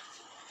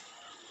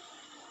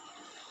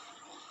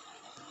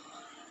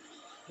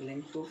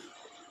 ലെങ്ത് ഓഫ്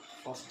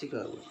ഫസ്റ്റ്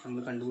കർവ് നമ്മൾ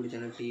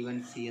കണ്ടുപിടിച്ചാണ്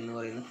T1C എന്ന്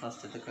പറയുന്ന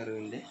ഫസ്റ്റത്തെ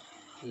കർവിൻ്റെ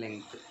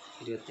ലെങ്ത്ത്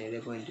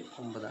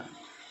 27.9 ആണ്.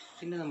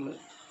 പിന്നെ നമ്മൾ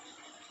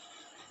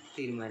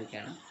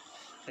തീരുമാനിക്കുകയാണ്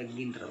പെഗ്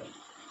ഇൻ്റർവൽ.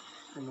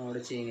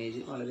 നമ്മുടെ ചെയിനേജ്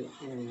വളരെ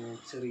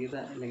ചെറിയ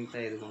ലെങ്ത്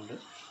ആയതുകൊണ്ട്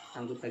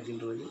നമുക്ക് പെഗ്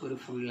ഇൻ്റർവെൽ ഒരു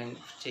ഫുൾ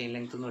ചെയിൻ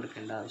ലെങ്ത് ഒന്നും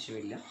എടുക്കേണ്ട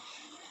ആവശ്യമില്ല.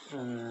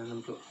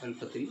 നമുക്ക്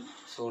എളുപ്പത്തിൽ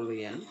സോൾവ്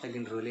ചെയ്യാനും പെഗ്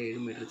ഇൻ്റർവെൽ 7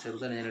 മീറ്റർ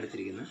ചെറുതാണ് ഞാൻ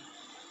എടുത്തിരിക്കുന്നത്.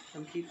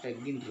 നമുക്ക് ഈ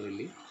പെഗ് ഇൻ്റർവെൽ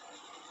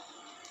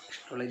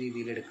ഇഷ്ടമുള്ള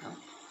രീതിയിൽ എടുക്കാം.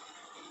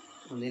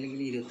 ഒന്നില്ലെങ്കിൽ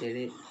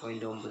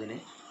 27.9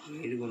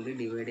 7 കൊണ്ട്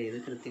ഡിവൈഡ് ചെയ്ത്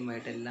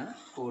കൃത്യമായിട്ട് എല്ലാ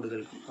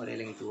കോഡുകൾക്കും ഒരേ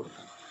ലെങ്ത്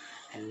കൊടുക്കാം.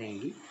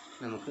 അല്ലെങ്കിൽ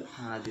നമുക്ക്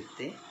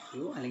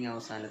ആദ്യത്തെയോ അല്ലെങ്കിൽ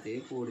അവസാനത്തെയോ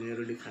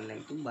കോഡിനൊരു ഡിഫറെൻറ്റ്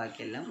ലെങ്ത്തും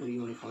ബാക്കിയെല്ലാം ഒരു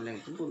യൂണിഫോം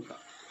ലെങ്ത്തും കൊടുക്കാം.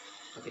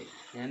 ഓക്കെ,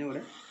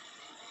 ഞാനിവിടെ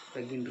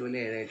പെഗ് ഇൻ്റർവെൽ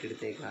 7 ആയിട്ട്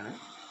എടുത്തേക്കാണ്.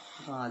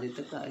 അപ്പോൾ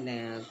ആദ്യത്തെ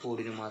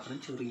കോഡിന് മാത്രം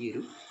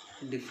ചെറിയൊരു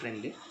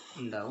ഡിഫറൻറ്റ്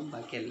ഉണ്ടാവും,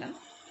 ബാക്കിയെല്ലാം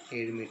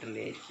 7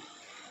 മീറ്ററിൻ്റെ ആയിരിക്കും.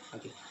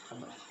 ഓക്കെ,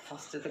 അപ്പോൾ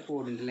ഫസ്റ്റത്തെ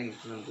കോഡിൻ്റെ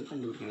ലെങ്ത്ത് നമുക്ക്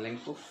കണ്ടുപിടിക്കണം.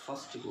 ലെങ്ത് ഓഫ്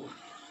ഫസ്റ്റ് കോഡ്,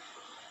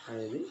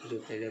 അതായത്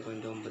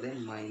 27.9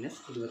 മൈനസ്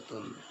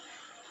 21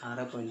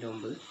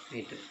 6.9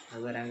 മീറ്റർ.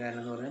 അത് വരാൻ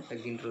കാരണം എന്ന് പറഞ്ഞാൽ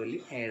പെഗ് ഇൻ്റർവെൽ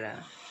 7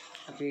 ആണ്.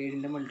 അപ്പോൾ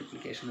 7ൻ്റെ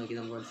മൾട്ടിപ്ലിക്കേഷൻ നോക്കി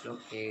നമുക്ക്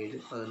മനസ്സിലാവും. 7,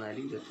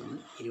 14, 21,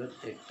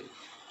 28.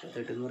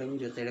 28 എന്ന് പറയുമ്പോൾ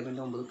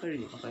 27.9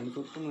 കഴിഞ്ഞു. അപ്പോൾ അതിന്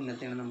തൊട്ട്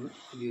മുന്നത്തെയാണ് നമ്മൾ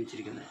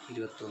ഉപയോഗിച്ചിരിക്കുന്നത്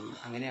 21.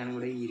 അങ്ങനെയാണ്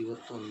ഇവിടെ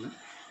 21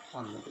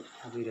 വന്നത്.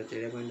 അപ്പോൾ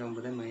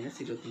 27.9 മൈനസ്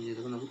 25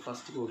 ചെയ്തപ്പോൾ നമുക്ക്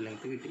ഫസ്റ്റ് കോഡ്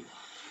ലെങ്ത്ത് കിട്ടി.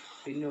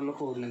 പിന്നെയുള്ള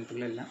കോഡ്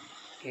ലെങ്ത്തുകളെല്ലാം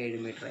 7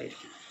 മീറ്റർ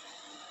ആയിരിക്കും.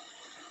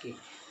 ഓക്കെ,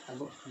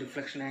 അപ്പോൾ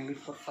deflection angle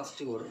for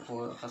first code,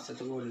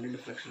 ഫസ്റ്റത്തെ കോഡിൻ്റെ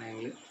ഡിഫ്ലക്ഷൻ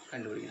ആംഗിൾ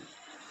കണ്ടുപിടിക്കണം.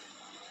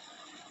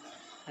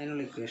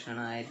 അതിനുള്ള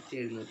ഇക്വേഷനാണ്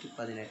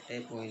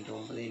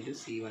 1718.9 into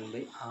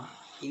C1/R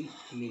in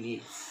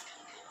minutes.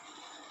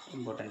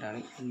 Important ആണ്,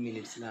 ഇൻ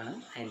മിനിറ്റ്സിലാണ്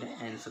അതിൻ്റെ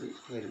ആൻസർ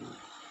വരുന്നത്.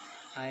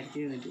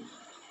 1700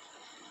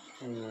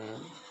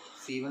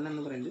 C1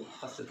 എന്ന് പറയുന്നത്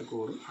ഫസ്റ്റത്തെ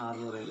കോഡും R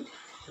എന്ന് പറയുന്നത്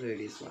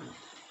റേഡിയസുമാണ്.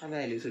 ആ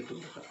വാല്യൂസ് ഇട്ട്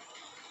കൊടുക്കാം.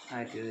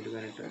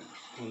 1718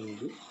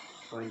 ഇൻറ്റു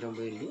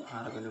 0.9 ഇൻറ്റു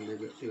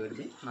 6.9 ഡിവൈഡ്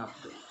ബൈ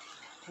 40.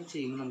 അത്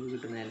ചെയ്യുമ്പോൾ നമുക്ക്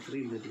കിട്ടുന്ന ആൻസർ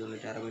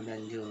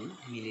 296.51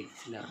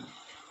 മിനിറ്റ്സിലാണ്.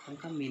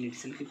 നമുക്ക് ആ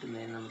മിനിറ്റ്സിൽ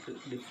കിട്ടുന്നതിന് നമുക്ക്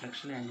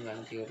ഡിഫ്ലക്ഷൻ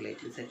ആംഗിളാണ്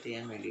തിയറിലേക്ക് സെറ്റ്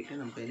ചെയ്യാൻ വേണ്ടിയിട്ട്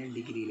നമുക്കതിനെ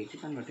ഡിഗ്രിയിലേക്ക്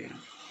കൺവേർട്ട്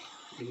ചെയ്യണം.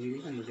 ഡിഗ്രിയിൽ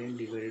കൺവേർട്ട് ചെയ്യാൻ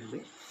ഡിവൈഡഡ്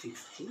ബൈ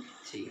 60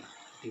 ചെയ്യണം.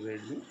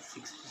 ഡിവൈഡ് ബൈ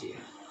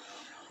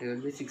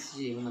 60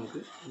 ചെയ്യുമ്പോൾ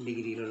നമുക്ക്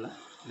ഡിഗ്രിയിലുള്ള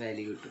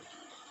വാല്യൂ കിട്ടും.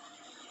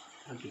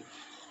 Okay,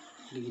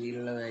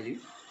 ഡിഗ്രിയിലുള്ള value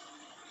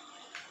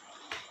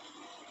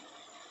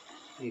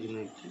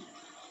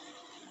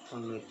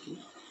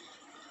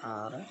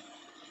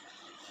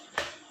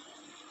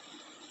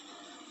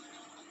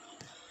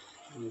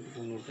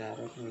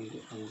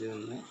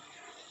 296.51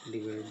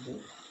 divide by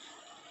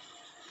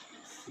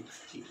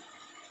 60.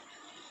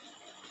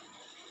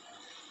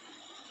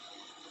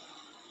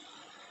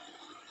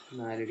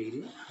 4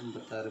 degree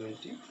 56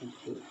 minute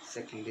 30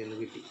 second എന്ന്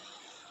കിട്ടി.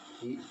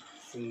 ഈ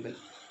സിമ്പിൾ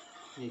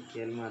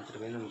ഞെക്കിയാൽ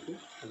മാത്രമേ നമുക്ക്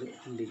അത്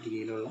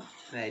ഡിഗ്രിയിലുള്ള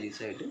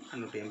വാല്യൂസായിട്ട്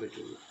കൺവേർട്ട് ചെയ്യാൻ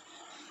പറ്റുള്ളൂ.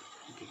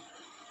 ഓക്കെ,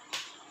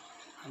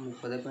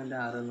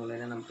 30.6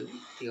 എന്നുള്ളതിനെ നമുക്ക്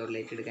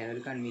തിയറിലേക്ക് എടുക്കാൻ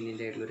ഒരു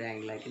കൺവീനിയൻ്റ് ആയിട്ടുള്ള ഒരു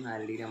ആംഗിളാക്കി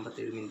 4 ഡിഗ്രി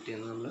 57 മിനിറ്റ്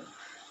എന്ന് നമ്മൾ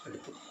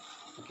എടുത്തു.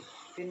 ഓക്കെ,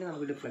 പിന്നെ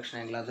നമുക്ക് ഡിഫ്ലക്ഷൻ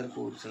ആംഗിൾ അതർ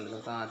കോഡ്സ് ഉണ്ട്.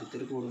 നമുക്ക് ആദ്യത്തെ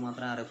ഒരു കോഡ്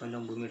മാത്രമേ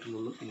 6.9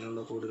 മീറ്ററിലുള്ളൂ.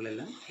 പിന്നെയുള്ള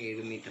കോഡുകളെല്ലാം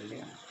 7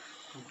 മീറ്ററിൻ്റെയാണ്.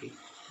 ഓക്കെ,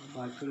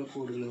 ബാക്കിയുള്ള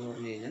കോഡുകൾ എന്ന്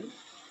പറഞ്ഞു കഴിഞ്ഞാൽ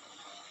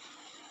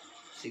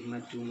സിഗ്മ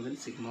 2 മുതൽ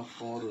സിഗ്മ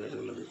 4 വരെ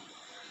ഉള്ളത്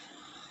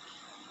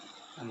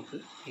നമുക്ക്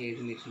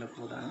 7 മീറ്ററിൻ്റെ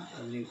കോഡാണ്.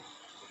 അതിന്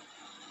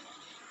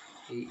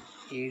ഈ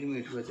 7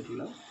 മീറ്റർ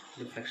വെച്ചിട്ടുള്ള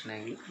ഡിഫ്ലക്ഷൻ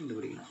ആംഗിൾ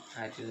കണ്ടുപിടിക്കണം.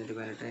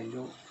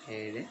 1718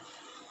 7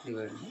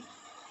 ഡിവൈഡ് ബൈ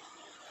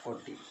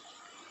 40.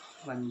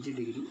 5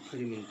 ഡിഗ്രി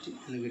 1 മിനിറ്റ്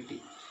എന്ന് കിട്ടി.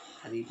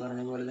 അത് ഈ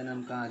പറഞ്ഞ പോലെ തന്നെ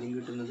നമുക്ക് ആദ്യം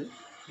കിട്ടുന്നത്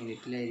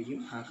മിനിറ്റിലായിരിക്കും.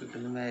 ആ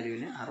കിട്ടുന്ന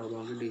വാല്യൂവിനെ 60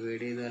 കൊണ്ട്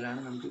ഡിവൈഡ് ചെയ്താലാണ്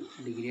നമുക്ക്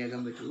ഡിഗ്രി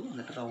ആക്കാൻ പറ്റുള്ളൂ.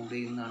 എന്നിട്ട് റൗണ്ട്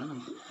ചെയ്യുന്നതാണ്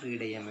നമുക്ക്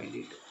റീഡ് ചെയ്യാൻ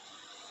വേണ്ടിയിട്ട്.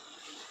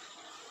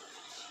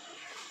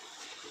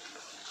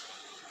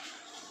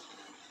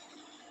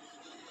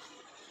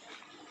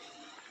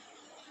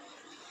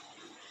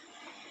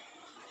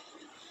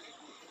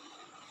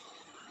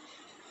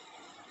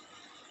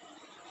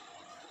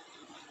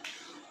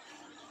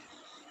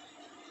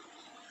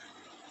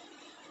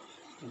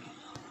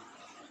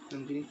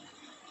 നമുക്കിനി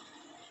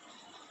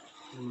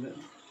നമ്മൾ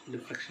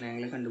deflection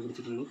angle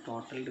കണ്ടുപിടിച്ചിട്ടുള്ളൂ,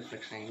 total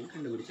deflection angle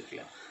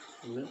കണ്ടുപിടിച്ചിട്ടില്ല.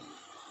 നമ്മൾ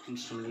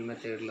ഇൻസ്ട്രുമെൻ്റൽ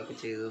മെത്തേഡിലൊക്കെ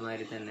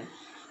ചെയ്തതുമാതിരി തന്നെ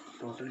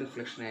ടോട്ടൽ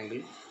ഡിഫ്ലക്ഷൻ ആംഗിൾ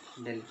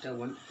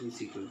Δ1 =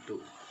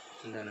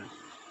 എന്താണ്,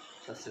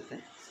 ഫസ്റ്റത്തെ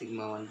സിഗ്മ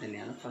 1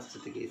 തന്നെയാണ്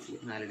ഫസ്റ്റത്തെ കേസിൽ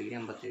 4 ഡിഗ്രി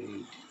 57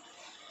 മിനിറ്റ്.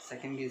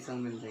 സെക്കൻഡ് കേസ്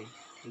ആകുമ്പോൾ എന്തായി,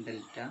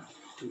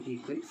 Δ2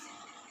 equals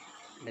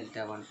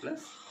Δ1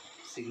 plus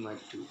sigma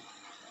 2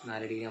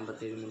 4 degree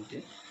 57 minute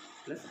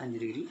plus 5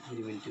 degree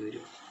 1 minute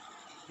വരും.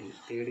 പിന്നെ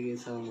തേർഡ്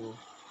കേസ് ആകുമ്പോൾ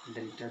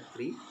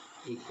Δ3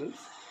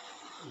 ഈക്വൽസ്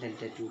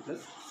Δ2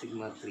 പ്ലസ്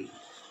സിഗ്മ 3.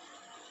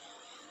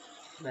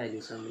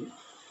 വാല്യൂസ് തമ്മിൽ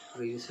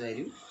പ്രീവിയസ്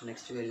വാല്യൂ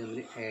നെക്സ്റ്റ് വാല്യൂ തമ്മിൽ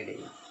ആഡ്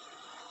ചെയ്യാം.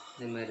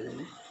 ഇതേമാതിരി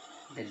തന്നെ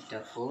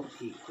Δ4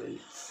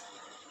 equals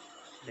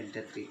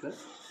Δ3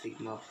 plus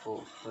sigma 4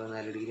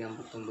 14 degree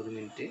 59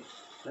 minute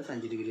plus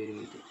 5 degree 1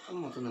 minute. അപ്പം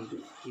മൊത്തം നമുക്ക്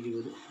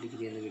 20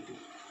 ഡിഗ്രി എന്ന് കിട്ടി.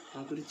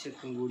 നമുക്കൊരു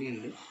ചെക്കും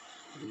കൂടിയുണ്ട്.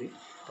 ഇതിൽ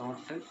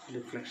ടോട്ടൽ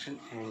ഡിഫ്ലക്ഷൻ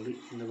ആംഗിൾ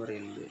എന്ന്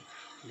പറയുന്നത്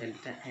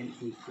Δn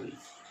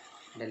ഈക്വൽസ്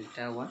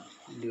Δ1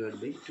 ഡിവൈഡ്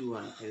ബൈ 2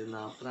 ആണ്. ഇത്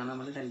 40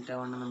 നമ്മുടെ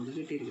Δ1 നമുക്ക്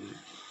കിട്ടിയിരിക്കുന്നത്.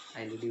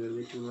 അതിൻ്റെ ഡിവൈഡ്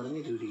ബൈ 2 എന്ന്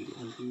പറഞ്ഞാൽ 20 ഡിഗ്രി.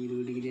 നമുക്ക്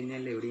 20 ഡിഗ്രി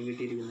തന്നെയല്ലേ എവിടെയും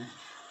കിട്ടിയിരിക്കുന്നത്.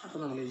 അപ്പോൾ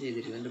നമ്മൾ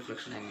ചെയ്തിരിക്കുന്ന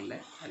ഡിഫ്ലക്ഷൻ ആംഗിളിലെ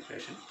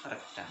കാൽക്കുലേഷൻ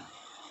കറക്റ്റാണ്.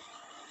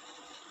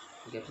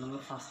 ഓക്കെ, അപ്പോൾ നമ്മൾ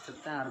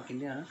ഫസ്റ്റത്തെ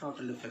ആർക്കിൻ്റെയാണ്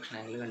ടോട്ടൽ ഡിഫ്ലക്ഷൻ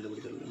ആംഗിൾ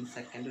കണ്ടുപിടിച്ചുള്ളത്. ഇനി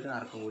സെക്കൻഡ് ഒരു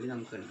ആർക്കും കൂടി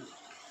നമുക്കുണ്ട്.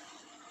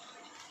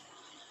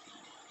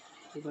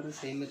 ഈ പറഞ്ഞ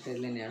സെയിം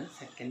മെത്തേഡിൽ തന്നെയാണ്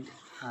സെക്കൻഡ്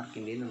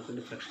ആർക്കിൻ്റെയും നമുക്ക്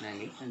deflection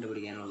angle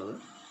കണ്ടുപിടിക്കാനുള്ളത്.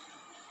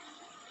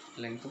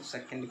 Length of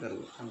second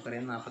curve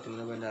നമുക്കറിയാം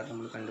 43.6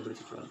 നമ്മൾ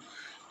കണ്ടുപിടിച്ചിട്ടുള്ളത്.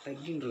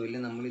 പെഗ്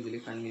ഇൻ്റർവെല്ലിൽ നമ്മൾ ഇതിൽ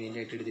കൺവീനിയൻ്റ്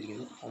ആയിട്ട്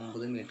എടുത്തിരിക്കുന്നത്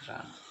 9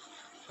 മീറ്ററാണ്.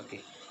 ഓക്കെ,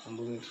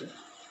 9 മീറ്റർ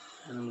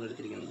നമ്മൾ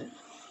എടുത്തിരിക്കുന്നത്.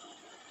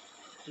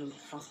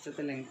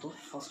 ഫസ്റ്റത്തെ ലെങ്ത് ഓഫ്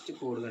ഫസ്റ്റ്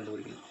കോഡ്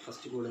കണ്ടുപിടിക്കണം.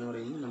 ഫസ്റ്റ് കോഡ് എന്ന്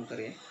പറയുമ്പോൾ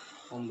നമുക്കറിയാം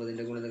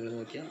 9ൻ്റെ ഗുണിതങ്ങൾ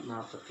നോക്കിയാൽ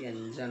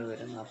 45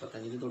 വരെ.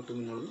 45 തൊട്ട്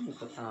മുന്നുള്ളത്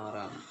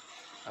 36.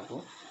 അപ്പോൾ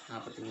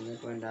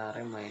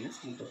 43.6 മൈനസ്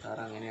 36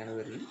 അങ്ങനെയാണ്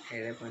വരുന്നത്.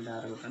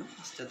 7.6 കിട്ടണം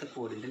ഫസ്റ്റത്തെ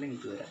കോഡിൻ്റെ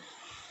ലെങ്ത് വരാം.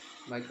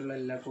 ബാക്കിയുള്ള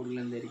എല്ലാ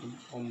കോഡുകളും എന്തായിരിക്കും?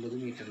 9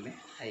 മീറ്ററിൻ്റെ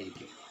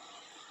ആയിരിക്കും.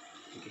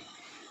 ഓക്കെ,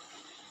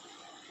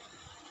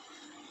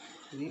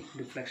 ഇനി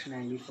deflection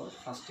angle for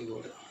first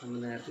code നമ്മൾ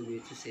നേരത്തെ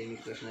ഉപയോഗിച്ച സെയിം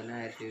ഇക്വേഷൻ തന്നെ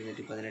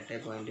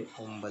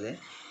 1718.9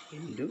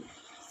 ഇൻറ്റു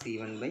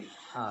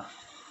C1/R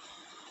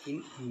ഇൻ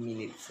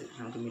മിനിറ്റ്സ്.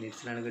 നമുക്ക്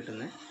മിനിറ്റ്സിലാണ്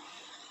കിട്ടുന്നത്.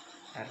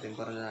 നേരത്തെ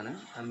പറഞ്ഞതാണ്.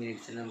 ആ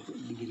മിനിറ്റ്സിനെ നമുക്ക്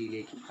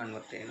ഡിഗ്രിയിലേക്ക്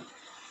കൺവേർട്ട് ചെയ്യണം.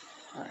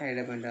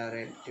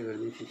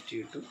 7.6/50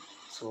 ഇട്ടു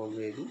സോൾവ്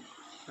ചെയ്തു.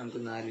 നമുക്ക്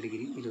 4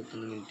 ഡിഗ്രി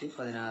 21 മിനിറ്റ്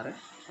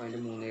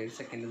 16.37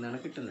 സെക്കൻഡ് എന്നാണ്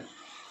കിട്ടുന്നത്.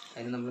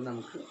 അതിന്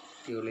നമുക്ക്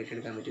തിയോറിലേക്ക്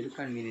എടുക്കാൻ പറ്റിയ ഒരു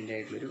കൺവീനിയൻ്റ്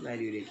ആയിട്ടുള്ളൊരു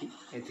വാല്യൂയിലേക്ക്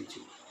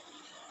എത്തിച്ചു,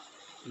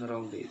 ഒന്ന്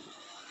റൗണ്ട് ചെയ്തു.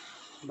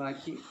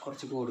 ബാക്കി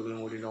കുറച്ച് കോഡുകളും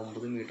കൂടി ഉണ്ട്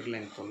 9 മീറ്റർ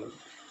ലെങ്ത് ഉള്ളത്.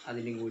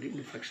 അതിൻ്റെയും കൂടി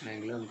ഡിഫ്ലക്ഷൻ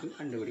ആംഗിൾ നമുക്ക്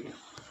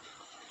കണ്ടുപിടിക്കണം.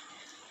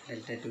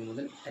 Δ2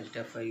 മുതൽ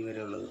Δ5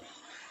 വരെ ഉള്ളത്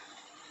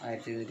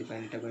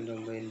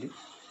 1718.9 ഇൻറ്റു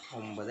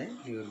 9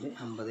 ഡിവൈഡ്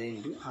 50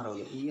 ഇൻറ്റു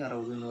 60. ഈ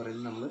 60 എന്ന്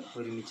പറയുന്നത് നമ്മൾ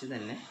ഒരുമിച്ച്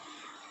തന്നെ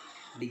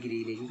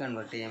ഡിഗ്രിയിലേക്ക്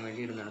കൺവേർട്ട് ചെയ്യാൻ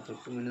വേണ്ടി ഇടുന്നതാണ്.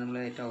 തൊട്ട് മുന്നേ നമ്മൾ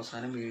ഏറ്റവും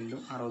അവസാനം വീണ്ടും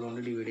 60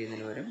 കൊണ്ട് ഡിവൈഡ്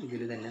ചെയ്യുന്നതിന് പകരം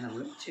ഇതിൽ തന്നെ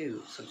നമ്മൾ ചെയ്തു,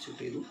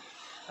 സബ്സ്റ്റിറ്റ്യൂട്ട് ചെയ്തു.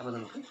 അപ്പോൾ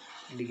നമുക്ക്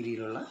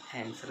ഡിഗ്രിയിലുള്ള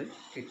ആൻസർ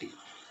കിട്ടി.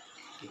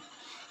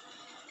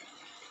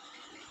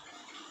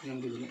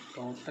 നമുക്കിതിൽ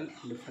ടോട്ടൽ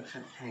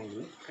ഡിഫ്ലക്ഷൻ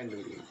ആംഗിൾ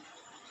കണ്ടുപിടിക്കണം.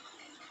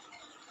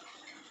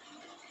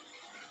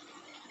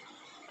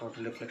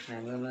 ടോട്ടൽ ഡിഫ്ലക്ഷൻ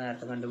ആംഗിൾ നമ്മൾ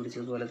നേരത്തെ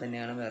കണ്ടുപിടിച്ചതുപോലെ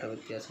തന്നെയാണ്, വേറെ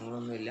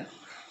വ്യത്യാസങ്ങളൊന്നുമില്ല.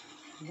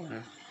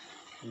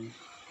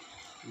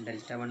 എന്താണ്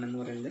Δ1 എന്ന്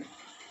പറയുന്നത്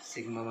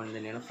σ1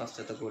 തന്നെയാണ്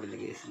ഫസ്റ്റത്തെ കോഡിൻ്റെ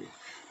കേസിൽ.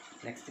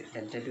 നെക്സ്റ്റ്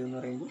Δ2 എന്ന്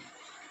പറയുമ്പോൾ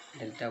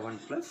Δ1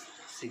 പ്ലസ്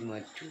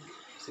σ2.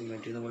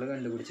 σ2 നമ്മൾ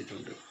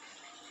കണ്ടുപിടിച്ചിട്ടുണ്ട്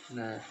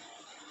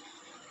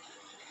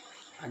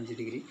 5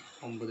 degree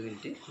 9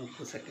 minute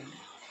 30 second.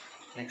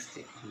 Next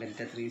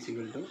Δ3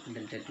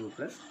 Δ2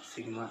 plus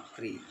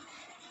σ3.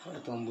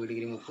 അടുത്ത 9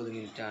 ഡിഗ്രി 30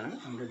 മിനിറ്റാണ്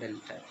നമ്മുടെ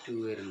Δ2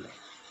 വരുന്നത്.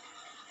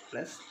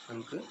 പ്ലസ്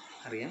നമുക്ക്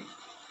അറിയാം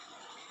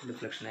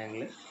ഡിഫ്ലക്ഷൻ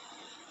ആംഗിൾ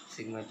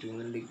σ2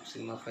 മുതൽ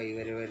σ5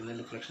 വരെ വരുന്ന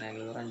ഡിഫ്ലക്ഷൻ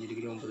ആംഗിൾ 5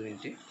 ഡിഗ്രി 9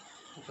 മിനിറ്റ്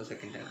 30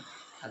 സെക്കൻഡാണ്.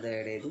 അത്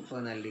ആഡ് ചെയ്തു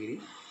 14 ഡിഗ്രി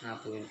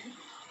 40 മിനിറ്റ്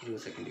 20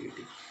 സെക്കൻഡ്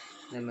കിട്ടി.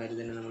 അതേമാതിരി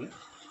തന്നെ നമ്മൾ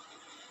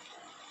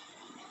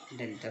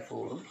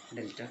Δ4ഉം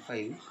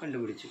Δ5ഉം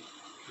കണ്ടുപിടിച്ചു.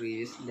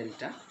 Previous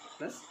delta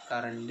plus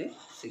current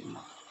sigma.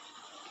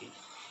 Okay,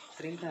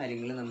 ഇത്രയും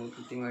കാര്യങ്ങൾ നമ്മൾ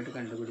കൃത്യമായിട്ട്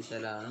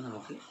കണ്ടുപിടിച്ചാലാണ്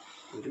നമുക്ക്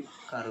ഒരു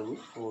കർവ്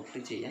പ്ലോട്ട്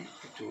ചെയ്യാൻ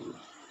പറ്റുള്ളൂ.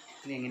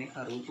 ഇനി എങ്ങനെ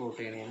കർവ് പ്ലോട്ട്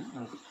ചെയ്യണമെന്ന്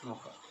നമുക്ക്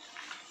നോക്കാം.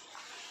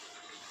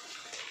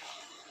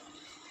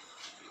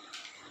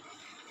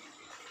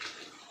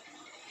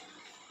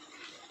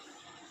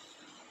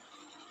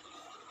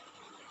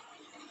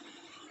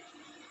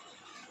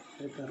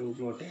 ഒരു കർവ്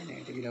പ്ലോട്ട്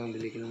ചെയ്യാനായിട്ട്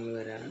ഗ്രൗണ്ടിലേക്ക് നമ്മൾ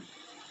വരാണ്.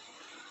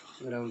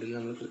 ഗ്രൗണ്ടിൽ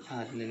നമ്മൾ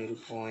ആദ്യം തന്നെ ഒരു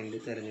പോയിൻ്റ്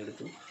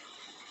തിരഞ്ഞെടുത്തു.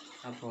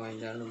 ആ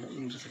പോയിൻ്റാണ് നമ്മൾ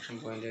ഇൻ്റർസെക്ഷൻ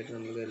പോയിൻ്റായിട്ട്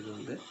നമ്മൾ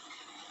കരുതുന്നത്.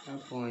 ആ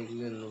പോയിന്റിൽ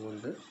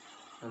നിന്നുകൊണ്ട്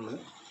നമ്മൾ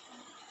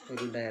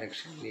ഒരു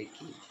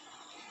ഡയറക്ഷനിലേക്ക്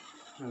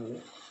നമ്മൾ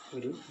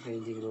ഒരു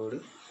റേഞ്ചിങ് റോഡ്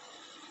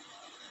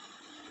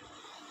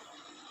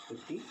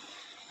കുത്തി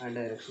ആ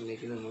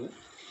ഡയറക്ഷനിലേക്ക് നമ്മൾ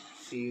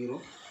 0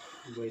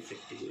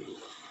 സെറ്റ് ചെയ്തു.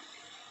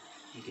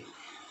 ഓക്കെ,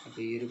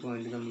 അപ്പോൾ ഈ ഒരു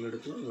പോയിൻ്റ്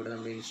നമ്മളെടുത്തു. ഇവിടെ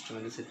നമ്മുടെ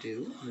ഇൻസ്ട്രുമെൻറ്റ് സെറ്റ്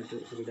ചെയ്തു. എന്നിട്ട്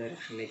ഒരു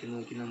ഡയറക്ഷനിലേക്ക്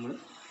നോക്കി നമ്മൾ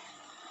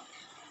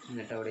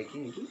എന്നിട്ട് അവിടേക്ക്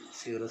എനിക്ക്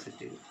 0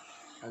 സെറ്റ് ചെയ്തു.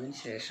 അതിന്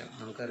ശേഷം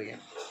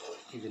നമുക്കറിയാം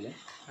ഇതിൽ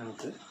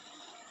നമുക്ക്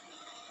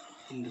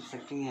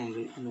ഇൻ്റർസെക്റ്റിംഗ്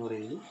ആംഗിൾ എന്ന്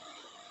പറയുന്നത്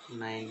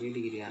 90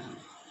 ഡിഗ്രിയാണ്.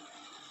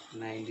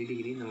 90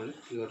 ഡിഗ്രി നമ്മൾ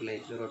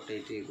തിയോറിലേക്ക്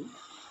റൊട്ടേറ്റ് ചെയ്തു.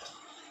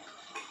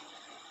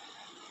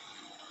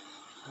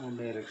 ആ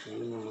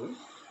ഡയറക്ഷനിൽ നമ്മൾ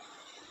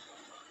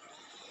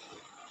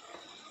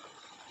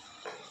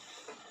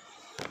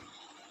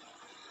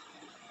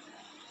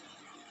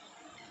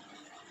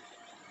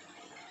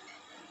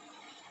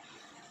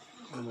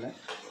നമ്മുടെ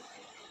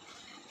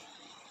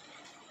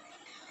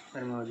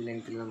പരമാവധി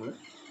ലെങ്ത്തിൽ നമ്മൾ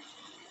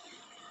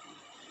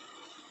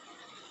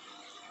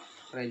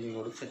റേഞ്ചിങ്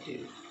കോഡ് സെറ്റ്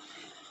ചെയ്തു.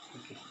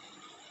 ഓക്കെ,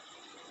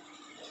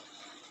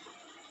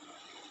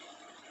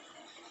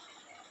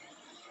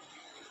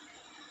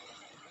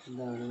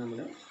 ഇതാണ്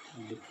നമ്മുടെ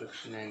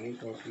deflection angle.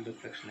 Total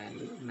deflection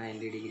angle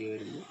 90 degree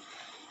വരുന്നു.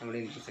 നമ്മുടെ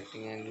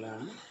ഇൻ്റർസെക്റ്റിംഗ്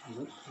ആംഗിളാണ്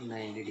അത്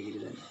 90 ഡിഗ്രി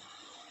തന്നെ.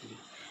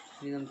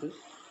 ഇനി നമുക്ക്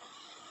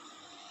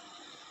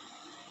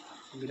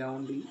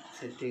ഗ്രൗണ്ടിൽ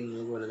സെറ്റ്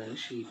ചെയ്യുന്നത് പോലെ തന്നെ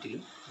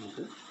ഷീറ്റിലും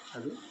നമുക്ക്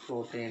അത്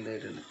പ്ലോട്ട്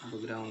ചെയ്യേണ്ടതായിട്ടുണ്ട്. അപ്പോൾ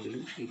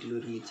ഗ്രൗണ്ടിലും ഷീറ്റിലും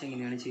ഒരുമിച്ച്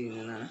എങ്ങനെയാണ്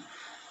ചെയ്യുന്നതെന്നാണ്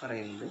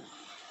പറയുന്നത്.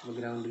 അപ്പോൾ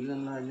ഗ്രൗണ്ടിൽ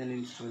നമ്മൾ ആദ്യം തന്നെ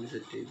ഇൻസ്ട്രുമെൻറ്റ്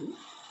സെറ്റ് ചെയ്തു.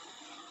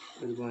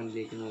 ഒരു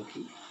പോയിന്റിലേക്ക്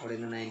നോക്കി അവിടെ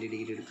നിന്ന് 90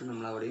 ഡിഗ്രി എടുത്ത്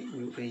നമ്മൾ അവിടെ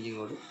ഒരു റേഞ്ചിങ്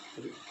കോഡ്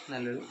ഒരു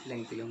നല്ലൊരു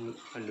ലെങ്ത്തിൽ നമ്മൾ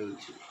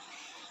കണ്ടുപിടിച്ചു.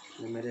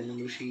 അതുമാതിരി തന്നെ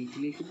നമ്മൾ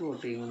ഷീറ്റിലേക്ക്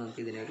പ്ലോട്ട് ചെയ്യുമ്പോൾ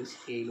നമുക്ക് ഇതിനെ ഒരു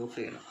സ്കെയിൽ ഓഫ്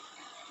ചെയ്യണം.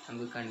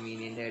 നമുക്ക്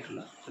കൺവീനിയൻ്റ്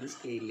ആയിട്ടുള്ള ഒരു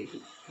സ്കെയിലിലേക്ക്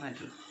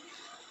മാറ്റണം.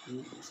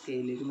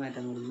 സ്കെയിലിലേക്ക്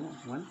മാറ്റാൻ പറയുമ്പോൾ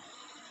 1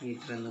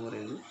 മീറ്റർ എന്ന്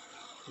പറയുന്നത്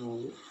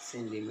 100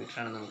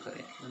 സെൻറ്റിമീറ്ററാണ്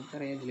നമുക്കറിയാം.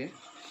 ഇതിൽ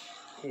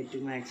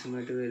ഏറ്റവും മാക്സിമം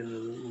ആയിട്ട്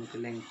വരുന്നത് നമുക്ക്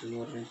ലെങ്ത്ത് എന്ന്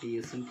പറഞ്ഞാൽ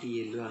TSഉം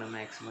TLഉം ആണ്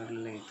മാക്സിമം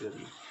ആയിട്ടുള്ള ലെങ്ത്ത്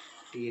വരുന്നത്.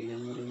 TL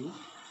എന്ന് പറയുമ്പോൾ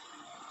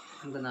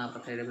നമുക്ക്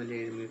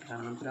 47.7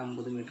 മീറ്ററാണ്. നമുക്കൊരു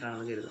 50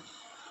 മീറ്ററാണെന്ന് കരുതാം.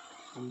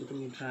 50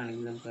 മീറ്റർ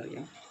ആണെങ്കിൽ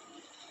നമുക്കറിയാം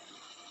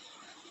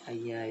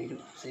 5000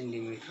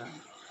 സെൻറ്റിമീറ്ററാണ്.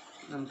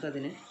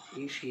 നമുക്കതിനെ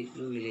ഈ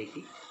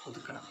ഷീറ്റിനുള്ളിലേക്ക്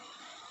ഒതുക്കണം.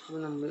 അപ്പോൾ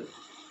നമ്മൾ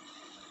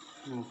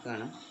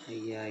നോക്കുകയാണ്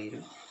 5000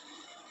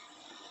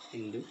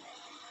 ×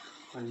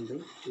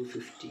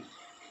 1/250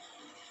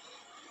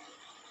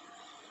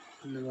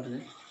 എന്ന് പറഞ്ഞ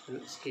ഒരു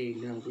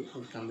സ്കെയിലിൽ നമുക്ക്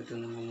ഒതുക്കാൻ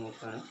പറ്റുമെന്ന് നമ്മൾ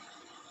നോക്കുകയാണ്.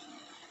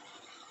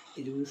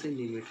 20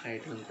 സെൻറ്റിമീറ്റർ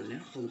ആയിട്ട് നമുക്കതിനെ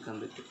ഒതുക്കാൻ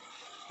പറ്റും.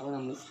 അപ്പോൾ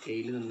നമ്മൾ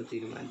സ്കെയിൽ നമ്മൾ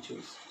തീരുമാനിച്ചു.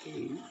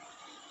 സ്കെയിൽ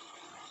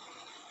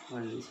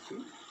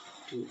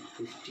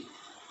 1:250.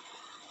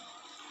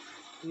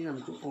 ഇനി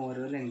നമുക്ക്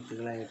ഓരോ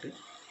ലെങ്ത്തുകളായിട്ട്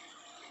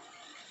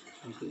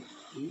നമുക്ക്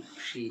ഈ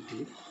ഷീറ്റിൽ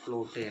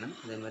പ്ലോട്ട് ചെയ്യണം.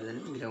 അതേപോലെ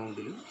തന്നെ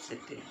ഗ്രൗണ്ടിലും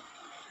സെറ്റ് ചെയ്യണം.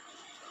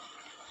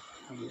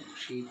 അപ്പോൾ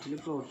ഷീറ്റിൽ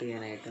പ്ലോട്ട്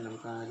ചെയ്യാനായിട്ട്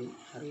നമുക്ക് ആദ്യം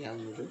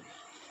അറിയാവുന്നത്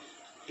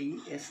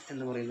TS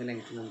എന്ന് പറയുന്ന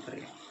ലെങ്ത്ത്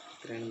നമുക്കറിയാം.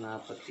 ഇത്രയാണ്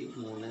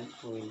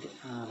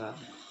 43.6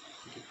 ആണ്.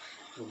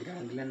 അപ്പോൾ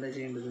ഗ്രൗണ്ടിൽ എന്താ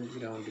ചെയ്യേണ്ടത്?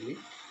 ഗ്രൗണ്ടിൽ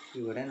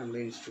ഇവിടെ നമ്മൾ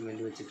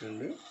ഇൻസ്ട്രുമെൻറ്റ്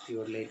വെച്ചിട്ടുണ്ട്.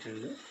 തിയോഡലൈറ്റ്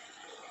ഉണ്ട്.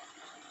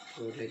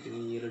 തിയോഡലൈറ്റിന്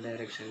ഈ ഒരു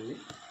ഡയറക്ഷനിൽ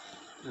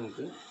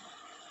നമുക്ക്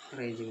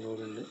റേഞ്ചിങ്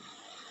കോഡ് ഉണ്ട്.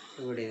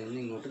 ഇവിടെ നിന്ന്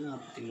ഇങ്ങോട്ട്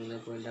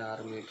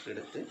 43.6 മീറ്റർ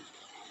എടുത്ത്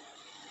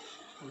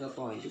നമുക്ക് ആ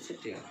പോയിൻ്റ്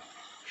സെറ്റ് ചെയ്യണം.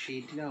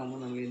 ഷീറ്റിലാവുമ്പോൾ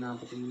നമ്മൾ ഈ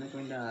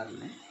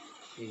 43.6നെ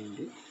 ×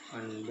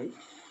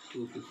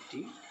 1/250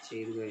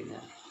 ചെയ്ത്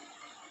കഴിഞ്ഞാൽ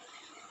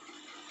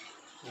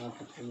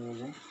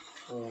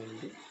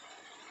 43.6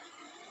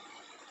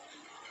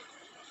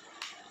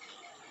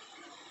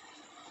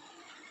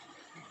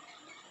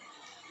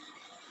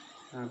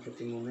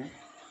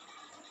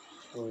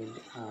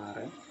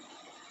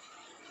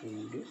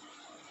 ×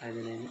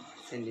 അതിനെ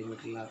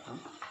സെൻറ്റിമീറ്ററിലാക്കാം.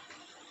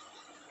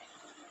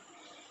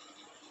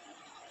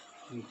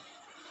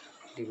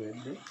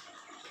 ഡിവൈഡ്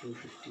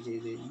 250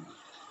 ചെയ്ത് കഴിഞ്ഞാൽ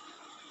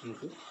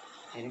നമുക്ക്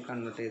അതിനെ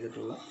കൺവേർട്ട്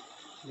ചെയ്തിട്ടുള്ള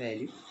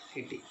വാല്യൂ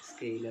കിട്ടി.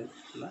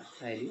 സ്കെയിലുള്ള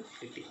വാല്യൂ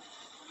കിട്ടി.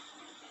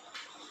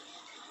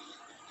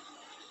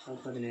 അപ്പോൾ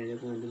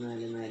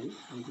 17.44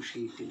 നമുക്ക്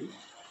ഷീറ്റിൽ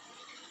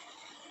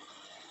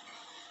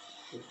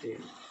സെറ്റ്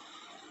ചെയ്യണം.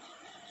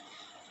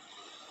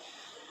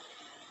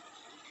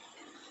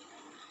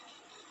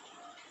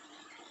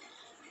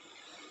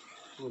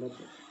 ഇവിടെ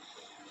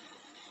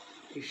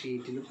ഈ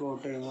ഷീറ്റിൽ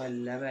പ്ലോട്ട് ചെയ്യുമ്പോൾ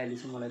എല്ലാ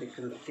വാല്യൂസും വളരെ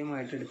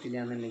കൃത്യമായിട്ട് എടുത്തില്ല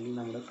എന്നുണ്ടെങ്കിൽ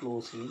നമ്മുടെ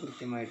ക്ലോസിങ്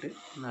കൃത്യമായിട്ട്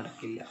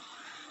നടക്കില്ല.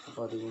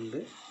 അപ്പോൾ അതുകൊണ്ട്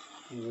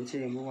നിങ്ങൾ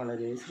ചെയ്യുമ്പോൾ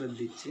വളരെ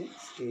ശ്രദ്ധിച്ച്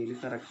സ്കെയിൽ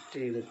കറക്റ്റ്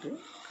ചെയ്തിട്ട്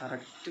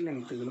കറക്റ്റ്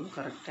ലെങ്ത്തുകളും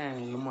കറക്റ്റ്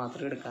ആംഗിളും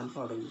മാത്രമേ എടുക്കാൻ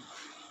പാടുള്ളൂ.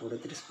 ഇവിടെ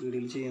ഇത്തിരി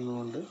സ്പീഡിൽ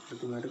ചെയ്യുന്നതുകൊണ്ട്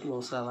കൃത്യമായിട്ട്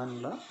ക്ലോസ്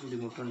ആവാനുള്ള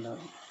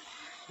ബുദ്ധിമുട്ടുണ്ടാകും.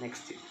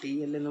 നെക്സ്റ്റ്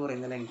TL എന്ന്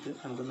പറയുന്ന ലെങ്ത്ത്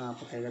നമുക്ക്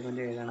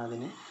 47.7 ആണ്.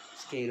 അതിനെ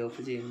സ്കെയിൽ ഓഫ്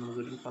ചെയ്യുമ്പോൾ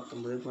നമുക്കൊരു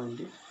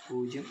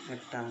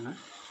 19.08 ആണ്.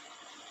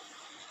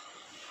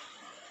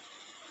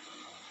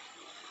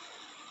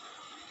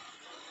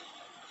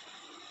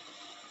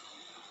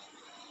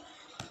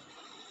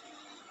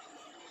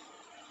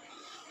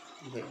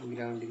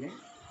 ഗ്രൗണ്ടിലെ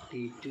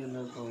T2 എന്ന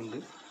പോയിൻ്റ്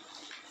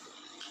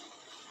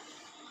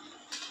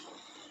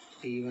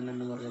T1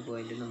 എന്ന് പറഞ്ഞ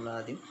പോയിൻ്റ് നമ്മൾ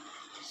ആദ്യം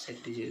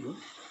സെറ്റ് ചെയ്തു.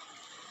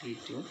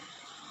 T2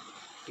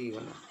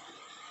 T1.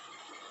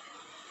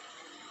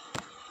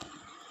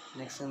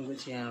 നെക്സ്റ്റ് നമുക്ക്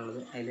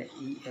ചെയ്യാനുള്ളത് അതിലെ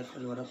EF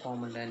എന്ന് പറയുന്ന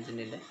കോമൺ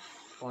ടാൻജൻറ്റിൻ്റെ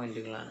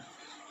പോയിൻറ്റുകളാണ്.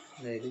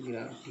 അതായത്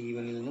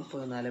T1 നിന്നും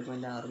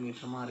 14.6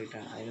 മീറ്റർ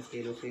മാറിയിട്ടാണ്. അതിന്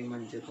സ്കെയിൽ ഓഫ് ചെയ്യുമ്പോൾ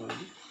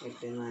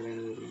 5.84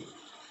 വരുന്നത്.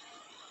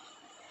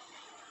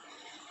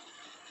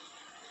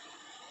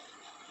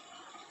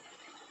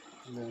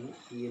 ഇതാണ്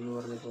E എന്ന്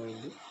പറഞ്ഞ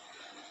പോയിൻ്റ്.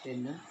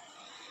 പിന്നെ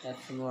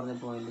F എന്ന് പറഞ്ഞ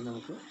പോയിൻ്റ്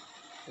നമുക്ക്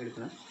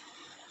എടുക്കണം.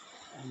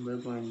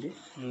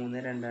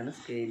 9.32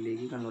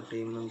 സ്കെയിലിലേക്ക് കൺവേർട്ട്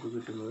ചെയ്യുമ്പോൾ നമുക്ക്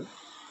കിട്ടുന്നത്.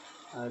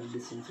 ആ ഒരു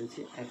ഡിസ്റ്റൻസ്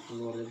വെച്ച് F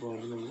എന്ന് പറഞ്ഞ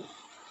പോയിൻ്റ് നമ്മൾ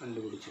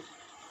കണ്ടുപിടിച്ചു.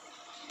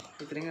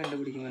 ഇത്രയും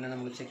കണ്ടുപിടിക്കുമ്പോൾ തന്നെ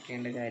നമ്മൾ ചെക്ക്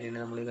ചെയ്യേണ്ട കാര്യമാണ്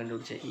നമ്മൾ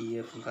കണ്ടുപിടിച്ച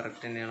EF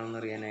കറക്റ്റ് തന്നെയാണോ എന്ന്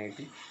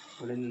അറിയാനായിട്ട്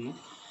ഇവിടെ നിന്നും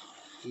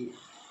ഈ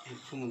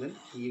F മുതൽ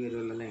E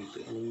വരെയുള്ള ലെങ്ത്ത്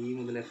അല്ലെങ്കിൽ E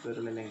മുതൽ F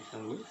വരെയുള്ള ലെങ്ത്ത്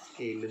നമ്മൾ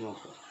സ്കെയിലിൽ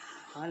നോക്കുക.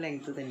 ആ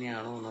ലെങ്ത്ത്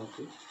തന്നെയാണോ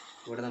നമുക്ക്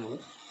ഇവിടെ നമ്മൾ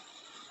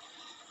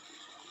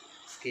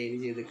സ്കെയിൽ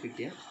ചെയ്ത്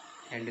കിട്ടിയ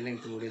രണ്ട്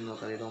ലെങ്ത്തും കൂടി ഒന്ന്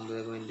നോക്കാം. അതായത്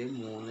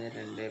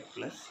 9.32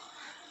 പ്ലസ്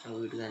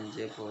നമുക്ക് കിട്ടുന്നത്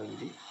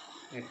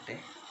 5.84.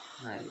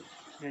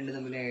 രണ്ട്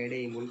തമ്മിൽ ആഡ്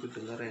ചെയ്യുമ്പോൾ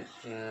കിട്ടുന്ന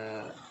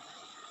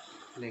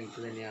ലെങ്ത്ത്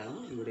തന്നെയാണോ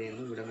ഇവിടെ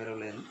നിന്ന് ഇവിടെ വരെ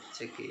ഉള്ളതെന്ന്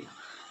ചെക്ക് ചെയ്യാം.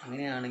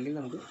 അങ്ങനെയാണെങ്കിൽ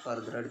നമുക്ക്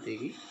ഫർദർ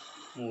അടുത്തേക്ക്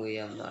മൂവ്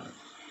ചെയ്യാവുന്നതാണ്.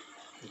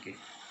 ഓക്കെ,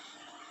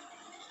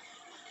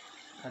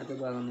 അടുത്ത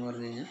ഭാഗം എന്ന്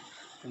പറഞ്ഞു കഴിഞ്ഞാൽ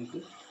നമുക്ക്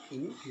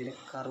ഇനി ഇതിലെ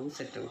കർവ്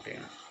സെറ്റ് ഔട്ട്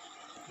ചെയ്യണം.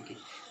 ഓക്കെ,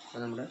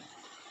 അപ്പോൾ നമ്മുടെ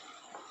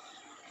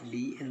D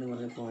എന്ന്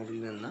പറഞ്ഞ പോയിന്റിൽ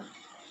നിന്ന്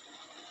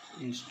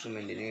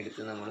ഇൻസ്ട്രുമെൻറ്റിനെ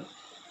എടുത്ത് നമ്മൾ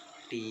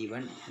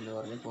T1 എന്ന്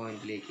പറഞ്ഞ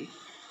പോയിന്റിലേക്ക്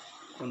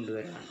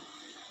കൊണ്ടുവരാണ്.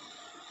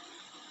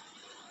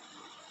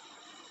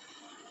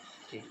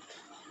 ഓക്കെ,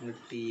 നമ്മൾ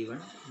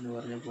T1 എന്ന്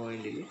പറഞ്ഞ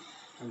പോയിന്റിൽ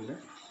നമ്മുടെ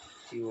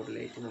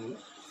തിയോഡലൈറ്റ് നമ്മൾ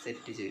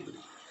സെറ്റ് ചെയ്തു,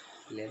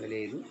 ലെവൽ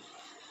ചെയ്തു,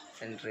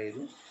 സെൻറ്റർ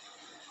ചെയ്തു,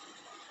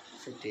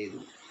 സെറ്റ് ചെയ്തു.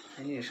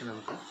 അതിനുശേഷം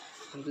നമുക്ക്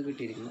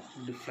കിട്ടിയിരിക്കുന്ന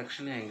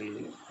ഡിഫ്ലക്ഷൻ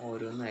ആംഗിളുകൾ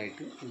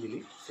ഓരോന്നായിട്ട് ഇതിൽ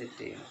സെറ്റ്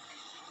ചെയ്യണം.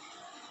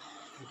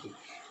 ഓക്കെ,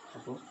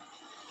 അപ്പോൾ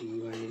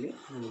T1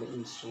 നമ്മൾ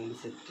ഇൻസ്ട്രുമെൻറ്റ്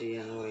സെറ്റ്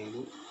ചെയ്യുക എന്ന്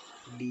പറയുമ്പോൾ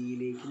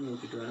ഡിയിലേക്ക്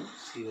നോക്കിയിട്ട് വേണം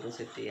 0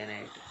 സെറ്റ്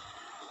ചെയ്യാനായിട്ട്.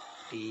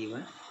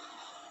 T1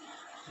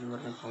 എന്ന്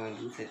പറഞ്ഞ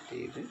പോയിന്റിൽ സെറ്റ്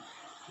ചെയ്ത്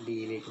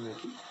ഡിയിലേക്ക്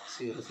നോക്കി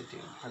 0 സെറ്റ്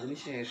ചെയ്യണം. അതിന്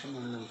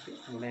ശേഷമാണ് നമുക്ക്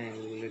നമ്മുടെ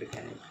ആംഗിളുകൾ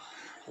എടുക്കാനായിട്ട്.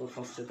 അപ്പോൾ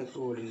ഫസ്റ്റത്തെ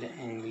കോഡിൻ്റെ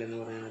ആംഗിൾ എന്ന്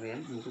പറയുന്നത് അറിയാം,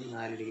 നമുക്ക്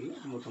 4 ഡിഗ്രി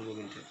 59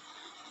 മിനിറ്റ്.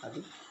 അത്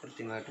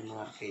കൃത്യമായിട്ട്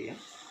മാർക്ക് ചെയ്യാം.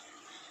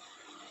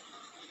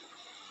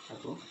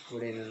 അപ്പോൾ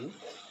ഇവിടെ നിന്ന്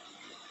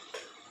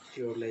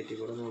തിയോഡലൈറ്റിൽ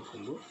കൂടെ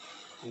നോക്കുമ്പോൾ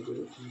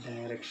നമുക്കൊരു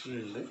ഡയറക്ഷൻ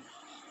ഉണ്ട്,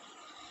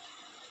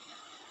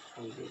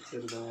 നമുക്ക്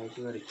ചെറുതായിട്ട്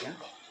വരയ്ക്കാം.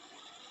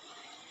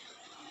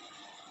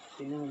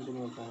 പിന്നെ നമുക്ക്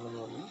നോക്കാമെന്ന്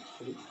പറഞ്ഞാൽ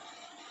ഒരു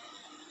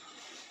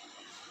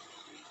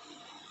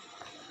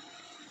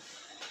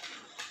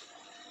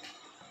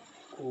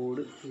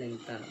കോഡ്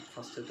ലെങ്ത്താണ്.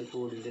 ഫസ്റ്റത്തെ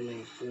കോഡിൻ്റെ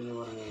ലെങ്ത്ത് എന്ന്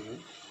പറഞ്ഞു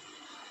കഴിഞ്ഞാൽ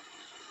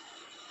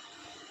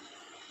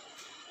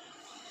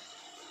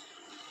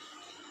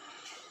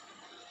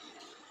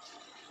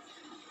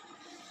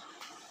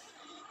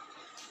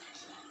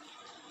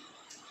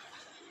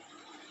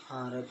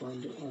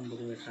 6.9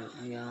 മീറ്ററാണ്.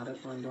 ഈ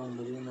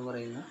 6.9 എന്ന്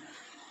പറയുന്ന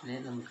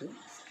നമുക്ക്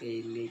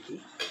സ്കെയിലിലേക്ക്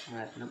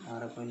മാറ്റണം.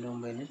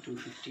 6.9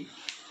 250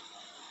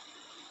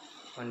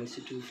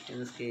 1:250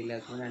 എന്ന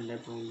സ്കെയിലാക്കുമ്പോൾ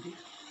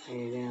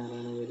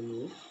 2.76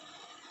 വരുന്നത്.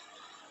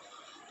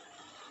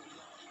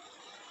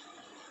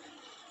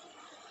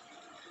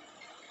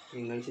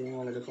 നിങ്ങൾ ചെയ്യുന്ന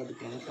വളരെ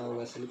പതുക്കെയാണ്.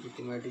 സാവകാശത്തിൽ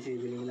കൃത്യമായിട്ട്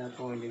ചെയ്തില്ലെങ്കിൽ ആ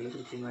പോയിന്റുകൾ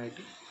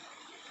കൃത്യമായിട്ട്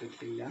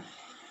കിട്ടില്ല,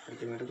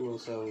 കൃത്യമായിട്ട്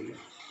ക്ലോസ് ആവില്ല.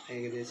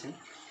 ഏകദേശം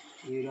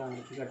ഈ ഒരു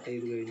ആർക്ക് കട്ട്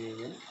ചെയ്ത് കഴിഞ്ഞ്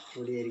കഴിഞ്ഞാൽ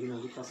ഇവിടെയായിരിക്കും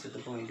നമുക്ക് ഫസ്റ്റത്തെ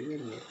പോയിന്റ്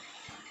വരുന്നത്.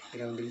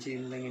 ഗ്രൗണ്ടിൽ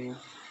ചെയ്യുന്നത്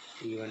എങ്ങനെയാണ്?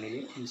 T1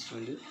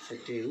 ഇൻസ്ട്രുമെൻറ്റ്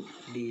സെറ്റ് ചെയ്തു,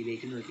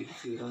 ഡിയിലേക്ക് നോക്കിയിട്ട്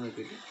 0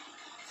 നോക്കിയിട്ട്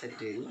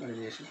സെറ്റ് ചെയ്തു.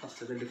 അതിനുശേഷം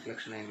ഫസ്റ്റത്തെ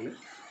ഡിഫ്ലക്ഷൻ ആംഗിൾ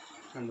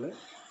നമ്മൾ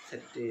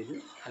സെറ്റ് ചെയ്ത്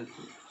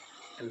അല്പം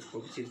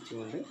ടെലസ്കോപ്പ്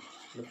ചിരിച്ചുകൊണ്ട്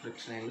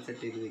ഡിഫ്ലക്ഷൻ ആംഗിൾ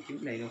സെറ്റ് ചെയ്ത് വയ്ക്കും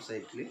ലൈൻ ഓഫ്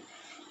സൈറ്റിൽ.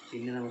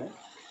 പിന്നെ നമ്മുടെ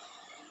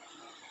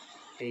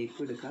ടേപ്പ്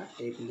എടുക്കുക,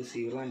 ടേപ്പിൻ്റെ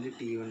 0 ആൻഡ്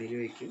T1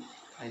 വയ്ക്കും.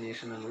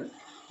 അതിനുശേഷം നമ്മൾ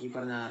ഈ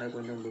പറഞ്ഞ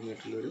 6.9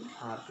 മീറ്ററിലൊരു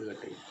ആർക്ക്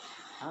കട്ട് ചെയ്യും.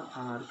 ആ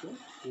ആർക്ക്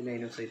ഈ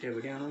ലൈൻ ഓഫ് സൈറ്റ്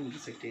എവിടെയാണോ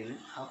ഇൻ്റർസെക്റ്റ് ചെയ്യുന്നത്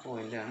ആ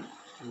പോയിൻ്റാണ്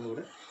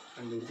നമ്മളിവിടെ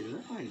കണ്ടുപിടിച്ചിരുന്ന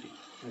പോയിൻ്റ്.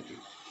 ഓക്കെ,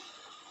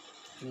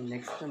 ഇനി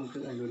നെക്സ്റ്റ് നമുക്ക്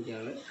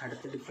കണ്ടുപിടിക്കാനുള്ളത്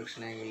അടുത്ത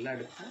ഡിഫ്ലക്ഷൻ ആംഗിളിൽ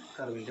അടുത്ത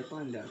കർവിൻ്റെ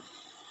പോയിൻ്റാണ്.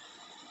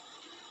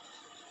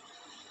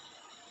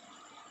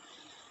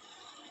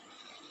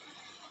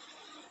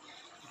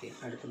 ഓക്കെ,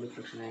 അടുത്ത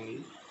ഡിഫ്ലക്ഷൻ ആംഗിൾ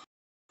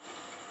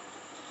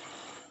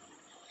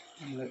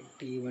നമ്മൾ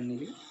T1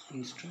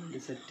 ഇൻസ്ട്രുമെൻറ്റ്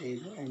സെറ്റ്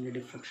ചെയ്ത് അതിൻ്റെ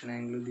ഡിഫ്ലക്ഷൻ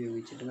ആംഗിൾ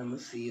ഉപയോഗിച്ചിട്ട് നമ്മൾ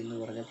C എന്ന്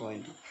പറഞ്ഞ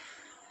പോയിൻ്റ്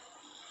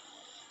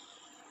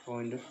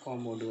ഓഫ്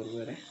കോമ്പൗണ്ട് കർവ്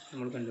വരെ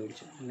നമ്മൾ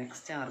കണ്ടുപിടിച്ചു.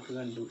 നെക്സ്റ്റ് ആർക്ക്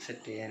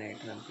സെറ്റ്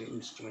ചെയ്യാനായിട്ട് നമുക്ക്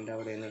ഇൻസ്ട്രുമെൻ്റ്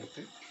അവിടെ നിന്ന്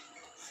എടുത്ത്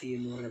C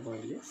എന്ന് പറഞ്ഞ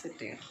പോയിന്റിൽ സെറ്റ്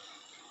ചെയ്യണം.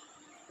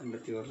 നമ്മുടെ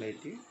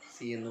തിയോഡലൈറ്റ് C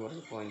എന്ന്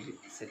പറഞ്ഞ പോയിന്റിൽ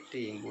സെറ്റ്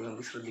ചെയ്യുമ്പോൾ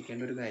നമുക്ക്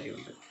ശ്രദ്ധിക്കേണ്ട ഒരു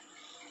കാര്യമുണ്ട്.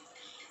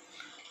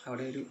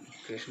 അവിടെ ഒരു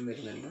ഇക്വേഷൻ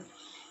വരുന്നുണ്ട്,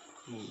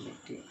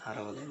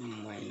 360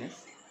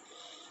 മൈനസ്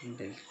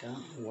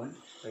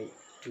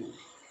Δ1/2.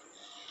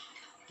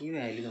 ഈ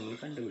വാല്യൂ നമ്മൾ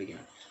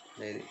കണ്ടുപിടിക്കണം.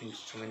 അതായത്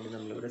ഇൻസ്ട്രുമെൻ്റ്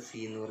നമ്മളിവിടെ C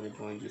എന്ന് പറഞ്ഞ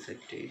പോയിന്റിൽ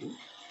സെറ്റ് ചെയ്തു,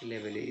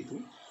 ലെവൽ ചെയ്തു,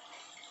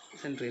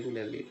 സെൻറ്റർ ചെയ്തു,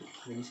 ലെവൽ ചെയ്തു.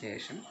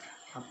 അതിനുശേഷം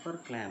അപ്പർ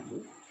ക്ലാമ്പ്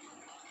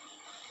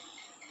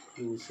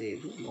യൂസ്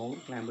ചെയ്ത് ലോവർ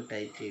ക്ലാമ്പ്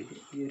ടൈറ്റ് ചെയ്ത്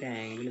ഈ ഒരു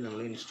ആംഗിൾ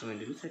നമ്മൾ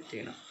ഇൻസ്ട്രുമെൻറ്റിൽ സെറ്റ്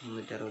ചെയ്യണം.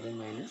 360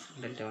 മൈനസ്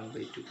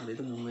Δ1/2,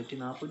 അതായത്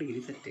 340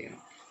 ഡിഗ്രി സെറ്റ്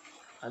ചെയ്യണം.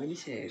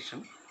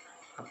 അതിനുശേഷം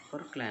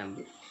അപ്പർ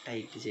ക്ലാമ്പ്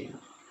ടൈറ്റ്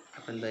ചെയ്യണം.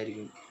 അപ്പോൾ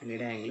എന്തായിരിക്കും,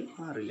 പിന്നീട് ആംഗിൾ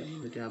മാറില്ല,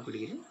 340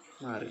 ഡിഗ്രി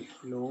മാറില്ല.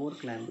 ലോവർ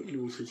ക്ലാമ്പ്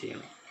ലൂസ്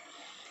ചെയ്യണം.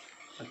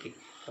 ഓക്കെ,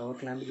 ലോവർ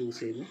ക്ലാമ്പ്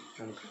ലൂസ് ചെയ്ത്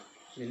നമുക്ക്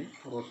ഇതിനെ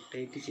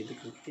റൊട്ടേറ്റ് ചെയ്ത്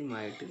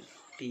കൃത്യമായിട്ട്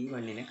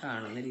T1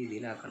 കാണുന്ന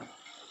രീതിയിലാക്കണം.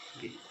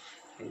 ഓക്കെ,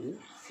 അതായത്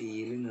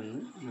സിയിൽ നിന്ന്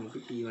നമുക്ക്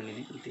T1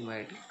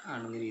 കൃത്യമായിട്ട്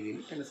കാണുന്ന രീതിയിൽ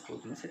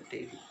ടെലസ്കോപ്പിനെ സെറ്റ്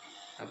ചെയ്തു.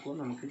 അപ്പോൾ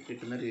നമുക്ക്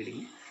കിട്ടുന്ന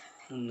റീഡിങ്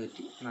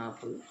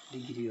 340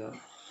 ഡിഗ്രിയാണ്.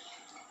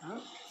 ആ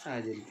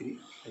സാഹചര്യത്തിൽ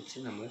വെച്ച്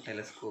നമ്മൾ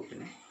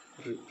ടെലസ്കോപ്പിനെ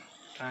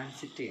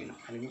ട്രാൻസിറ്റ് ചെയ്യണം,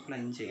 അല്ലെങ്കിൽ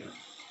പ്ലഞ്ച് ചെയ്യണം.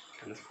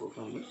 ടെലസ്കോപ്പ്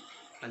നമ്മൾ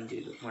പ്ലഞ്ച്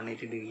ചെയ്തു,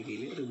 180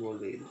 ഡിഗ്രിയിൽ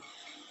റിവോൾവ് ചെയ്തു.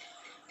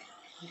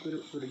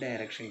 നമുക്കൊരു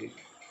ഡയറക്ഷൻ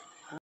കിട്ടി.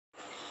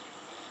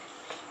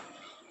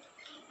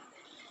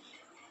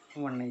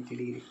 180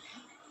 ഡിഗ്രി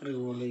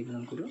റിവോൾവ് ചെയ്ത്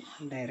നമുക്കൊരു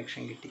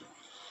ഡയറക്ഷൻ കിട്ടി.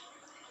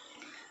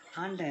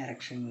 ആ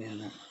ഡയറക്ഷനിൽ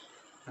നിന്ന്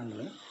നമ്മൾ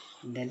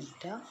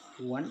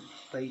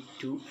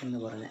Δ1/2 എന്ന്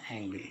പറഞ്ഞ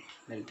ആംഗിൾ,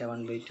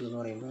 Δ1/2 എന്ന്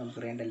പറയുമ്പോൾ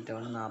നമുക്കറിയാം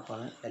Δ1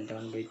 40,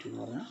 Δ1/2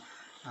 എന്ന് പറഞ്ഞാൽ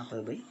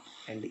 40/2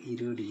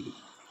 20 ഡിഗ്രി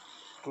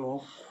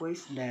ക്ലോക്ക്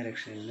വൈസ്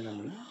ഡയറക്ഷനിൽ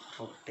നമ്മൾ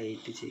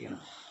റൊട്ടേറ്റ്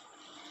ചെയ്യണം.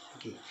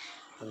 ഓക്കെ,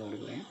 അപ്പോൾ നമ്മൾ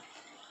പറയാം,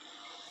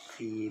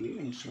 സിയിൽ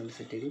ഇൻസ്ട്രുമെൻറ്റ്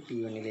സെറ്റ് ചെയ്ത്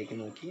T1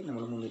 നോക്കി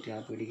നമ്മൾ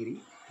 340 ഡിഗ്രി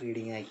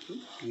റീഡിംഗ് ആക്കി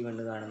T1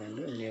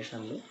 കാണുന്നുണ്ട്. അതിനുശേഷം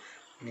നമ്മൾ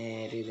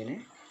നേരെ ഇതിനെ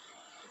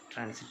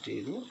ട്രാൻസിറ്റ്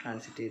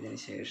ചെയ്തതിന്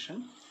ശേഷം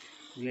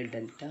ഇതിൽ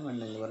Δ1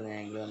 എന്ന് പറഞ്ഞ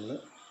ആംഗിൾ നമ്മൾ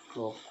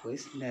ക്ലോക്ക്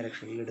വൈസ്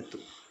ഡയറക്ഷനിൽ എടുത്തു.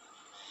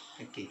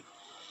 ഓക്കെ,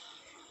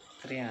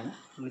 ഇത്രയാണ്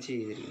നമ്മൾ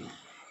ചെയ്തിരിക്കുന്നത്.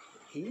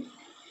 ഈ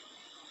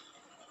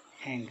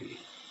ആംഗിളിൽ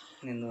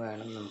നിന്ന്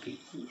വേണം നമുക്ക്,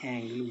 ഈ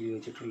ആംഗിൾ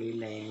ഉപയോഗിച്ചിട്ടുള്ള ഈ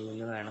ലൈനിൽ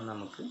നിന്ന് വേണം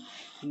നമുക്ക്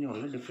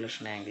ഇനിയുള്ള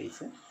ഡിഫ്ലക്ഷൻ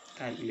ആംഗിൾസ്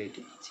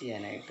കാൽക്കുലേറ്റ്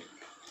ചെയ്യാനായിട്ട്.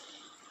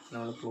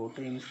 നമ്മൾ പ്ലോട്ട്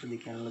ചെയ്യുമ്പോൾ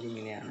ശ്രദ്ധിക്കാനുള്ളത്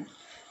ഇങ്ങനെയാണ്.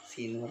 സി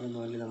എന്ന് പറഞ്ഞ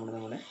പോയിന്റിൽ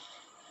നമ്മുടെ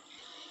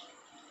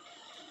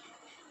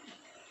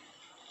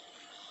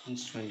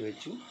ഇൻസ്ട്രുമെൻ്റ്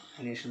വെച്ചു.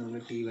 അതിനുശേഷം നമ്മൾ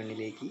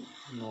T1ലേക്ക്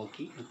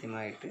നോക്കി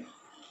കൃത്യമായിട്ട്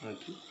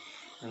നോക്കി.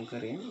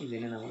 നമുക്കറിയാം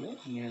ഇതിനെ നമ്മൾ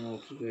ഇങ്ങനെ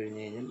നോക്കി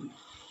കഴിഞ്ഞ് കഴിഞ്ഞാൽ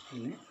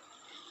പിന്നെ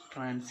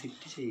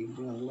ട്രാൻസിറ്റ്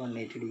ചെയ്യുമ്പോൾ നമുക്ക്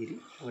 180 ഡിഗ്രി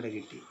ഇവിടെ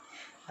കിട്ടി.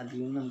 അതിൽ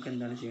നിന്ന് നമുക്ക്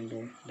എന്താണ്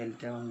ചെയ്യേണ്ടത്?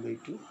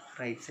 Δ1/2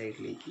 റൈറ്റ്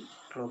സൈഡിലേക്ക്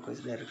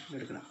ക്ലോക്ക്വൈസ് ഡയറക്ഷനിൽ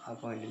എടുക്കണം. ആ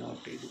പോയിൻ്റ്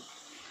നോട്ട് ചെയ്തു.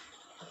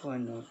 ആ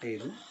പോയിൻ്റ് നോട്ട്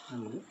ചെയ്ത്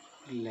നമ്മൾ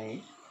ലൈൻ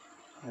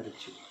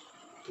വരച്ചു.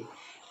 ഓക്കെ,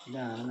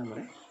 ഇതാണ്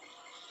നമ്മുടെ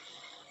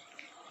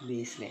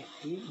ബേസ് ലൈൻ.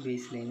 ഈ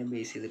ബേസ് ലൈനെ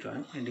ബേസ് ചെയ്തിട്ട്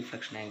വേണം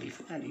ഡിഫ്ലക്ഷൻ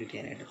ആംഗിൾസ് കാൽക്കുലേറ്റ്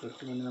ചെയ്യാനായിട്ട്.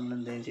 തൊട്ട് മുന്നേ നമ്മൾ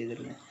എന്തായാലും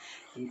ചെയ്തിരുന്നത്,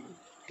 ഈ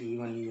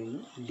T1ൽ നിന്ന്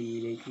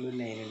ഡിയിലേക്കുള്ളൊരു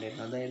ലൈൻ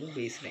ഉണ്ടായിരുന്നു, അതായത്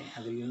ബേസ് ലൈൻ.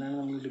 അതിൽ നിന്നാണ്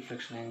നമ്മൾ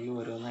ഡിഫ്ലക്ഷൻ ആംഗിൾ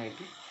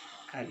ഓരോന്നായിട്ട്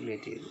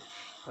കാൽക്കുലേറ്റ് ചെയ്തത്.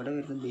 അവിടെ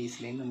വരുന്ന ബേസ്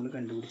ലൈൻ നമ്മൾ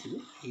കണ്ടുപിടിച്ചത്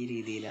ഈ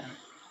രീതിയിലാണ്.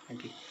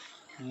 ഓക്കെ,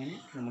 അങ്ങനെ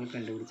നമ്മൾ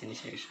കണ്ടുപിടിച്ചതിന്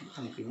ശേഷം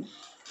നമുക്കിനി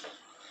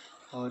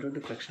ഓരോ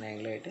ഡിഫ്ലക്ഷൻ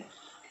ആംഗിളായിട്ട്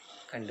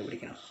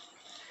കണ്ടുപിടിക്കണം.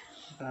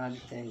 അപ്പോൾ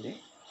ആദ്യത്തെ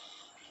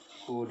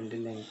കോഡിൻ്റെ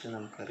ലെങ്ത്ത്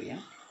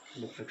നമുക്കറിയാം,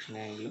 ഡിഫ്ലക്ഷൻ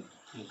ആംഗിളും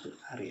നമുക്ക്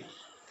അറിയാം.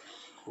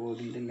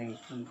 കോഡിൻ്റെ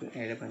ലെങ്ത്ത് നമുക്ക്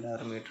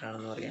 7.6 മീറ്റർ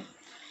ആണെന്ന് പറയാം.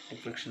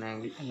 ഡിഫ്ലക്ഷൻ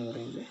ആംഗിൾ എന്ന്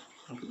പറയുന്നത്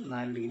നമുക്ക്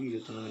 4 ഡിഗ്രി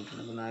 21 മിനിറ്റ്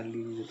ആണ്. അപ്പോൾ 4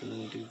 ഡിഗ്രി 21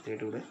 മിനിറ്റ്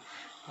കൃത്യമായിട്ട് ഇവിടെ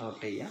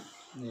നോട്ട് ചെയ്യാം.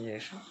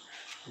 അതിനുശേഷം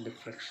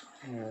ഡിഫ്ലക്ഷൻ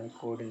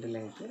കോഡിൻ്റെ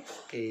ലെങ്ത്ത്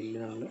സ്കെയിലിൽ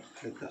നമ്മൾ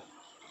എടുക്കുക.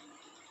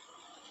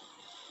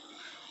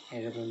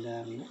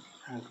 7.6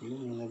 ആക്കുമ്പോൾ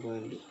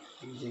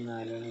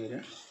 3.04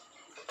 വരെ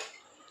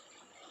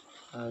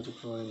ആ ഒരു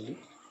പോയിൻ്റ്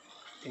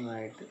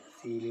കൃത്യമായിട്ട്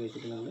സീൽ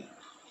വെച്ചിട്ട് നമ്മൾ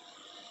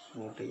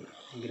നോട്ട് ചെയ്യാം.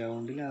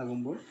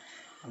 ഗ്രൗണ്ടിലാകുമ്പോൾ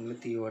നമ്മൾ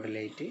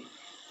തിയോഡലൈറ്റ്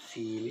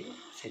സീല്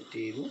സെറ്റ്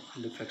ചെയ്തു.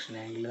 ഡിഫ്ലക്ഷൻ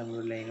ആംഗിൾ നമ്മൾ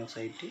ലൈൻ ഓഫ്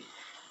സൈറ്റ്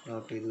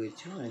നോട്ട് ചെയ്ത്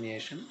വെച്ചു.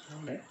 അതിനുശേഷം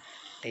നമ്മുടെ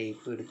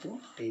ടേപ്പ് എടുത്തു.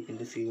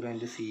 ടേപ്പിൻ്റെ 0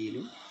 ആൻഡ്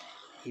സീലും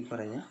ഈ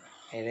പറഞ്ഞ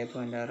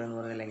 7.6 എന്ന്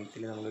പറഞ്ഞ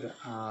ലെങ്ത്തിൽ നമ്മളൊരു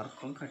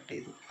ആർക്കും കട്ട്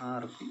ചെയ്തു. ആ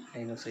ആർക്കും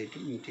ലൈൻ ഓഫ് സൈറ്റ്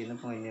മീറ്റ് ചെയ്യുന്ന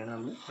പോയിൻ്റാണ്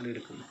നമ്മൾ ഇവിടെ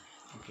എടുക്കുന്നത്.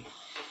 ഓക്കെ,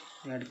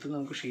 അടുത്ത്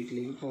നമുക്ക്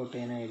ഷീറ്റിലേക്ക് പ്ലോട്ട്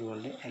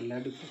ചെയ്യാനായതുകൊണ്ട് എല്ലാ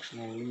ഡിഫ്ലക്ഷൻ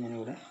ആംഗിളും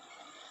ഞാനിവിടെ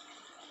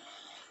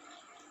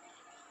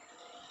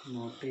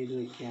നോട്ട് ചെയ്ത്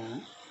വയ്ക്കുകയാണ്.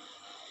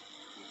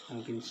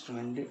 നമുക്ക്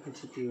ഇൻസ്ട്രുമെൻ്റ്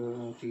വെച്ച്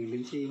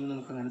ഫീൽഡിൽ ചെയ്യുമ്പോൾ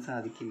നമുക്കങ്ങനെ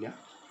സാധിക്കില്ല.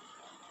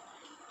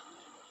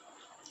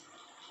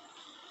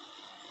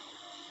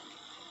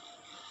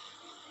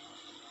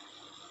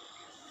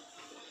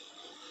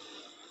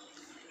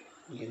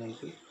 ഓക്കെ,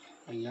 നമുക്ക്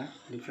എല്ലാ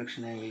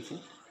ഡിഫ്ലക്ഷൻ ആംഗിൾസും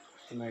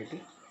കൃത്യമായിട്ട്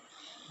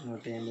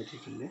നോട്ട് ചെയ്യാൻ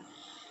പറ്റിയിട്ടുണ്ട്.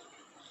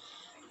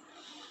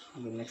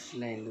 അപ്പോൾ നെക്സ്റ്റ്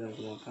ലൈനിൽ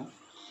നമുക്ക് നോക്കാം.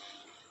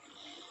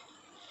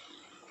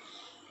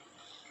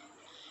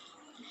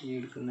 ഈ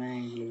എടുക്കുന്ന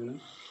ആംഗിളുകളും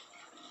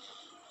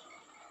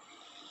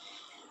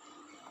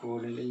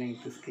കോഡിൻ്റെ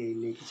ലെങ്ത്ത്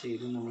സ്കെയിലിലേക്ക്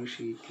ചെയ്ത് നമ്മൾ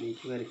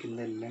ഷീറ്റിലേക്ക്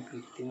വരയ്ക്കുന്നതെല്ലാം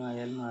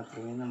കൃത്യമായാൽ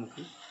മാത്രമേ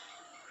നമുക്ക്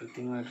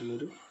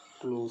കൃത്യമായിട്ടുള്ളൊരു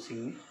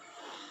ക്ലോസിങ്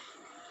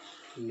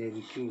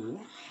ലഭിക്കുകയുള്ളൂ.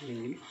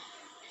 അല്ലെങ്കിൽ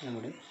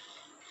നമ്മുടെ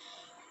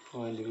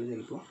പോയിൻ്റുകൾ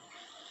ചിലപ്പോൾ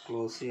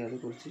ക്ലോസ് ചെയ്യാതെ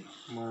കുറച്ച്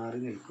മാറി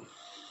നിൽക്കും.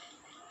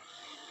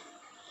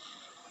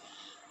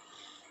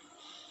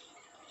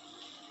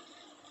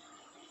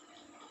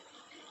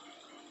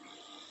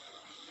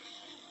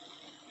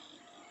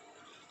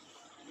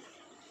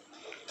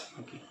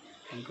 ഓക്കെ,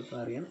 നമുക്കിപ്പോൾ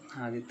അറിയാം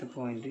ആദ്യത്തെ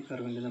പോയിൻ്റ്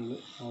കർവിൻ്റെ നമ്മൾ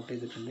നോട്ട്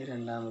ചെയ്തിട്ടുണ്ട്.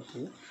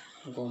 രണ്ടാമത്തത്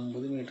നമുക്ക്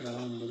 9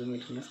 മീറ്ററാണ്. 9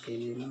 മീറ്ററിൻ്റെ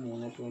സ്കെയിൽ ചെയ്യുമ്പോൾ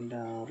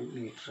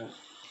 3.6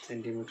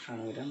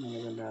 സെൻറ്റിമീറ്ററാണ് വരിക.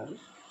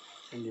 3.6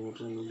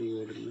 സെൻറ്റിമീറ്റർ നമ്മൾ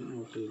ഡിവൈഡറിൽ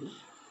നോട്ട് ചെയ്തു.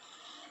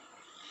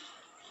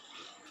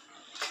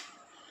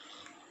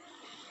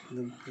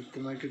 ഇത്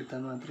കൃത്യമായിട്ട്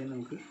എടുത്താൽ മാത്രമേ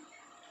നമുക്ക്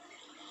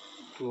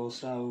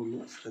ക്ലോസ് ആവുള്ളൂ.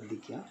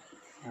 ശ്രദ്ധിക്കുക,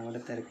 ഞാൻ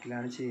അവിടെ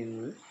തിരക്കിലാണ്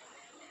ചെയ്യുന്നത്.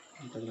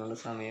 നമുക്ക് അതിനുള്ള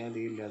സമയം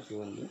അധികം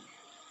ഇല്ലാത്തതുകൊണ്ട്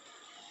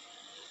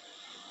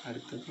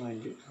അടുത്ത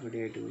പോയിൻ്റ്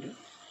ഇവിടെയായിട്ട് വരും.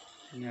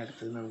 പിന്നെ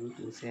അടുത്തത് നമുക്ക്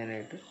ക്ലോസ്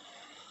ചെയ്യാനായിട്ട്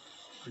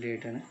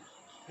ഇവിടെയായിട്ടാണ്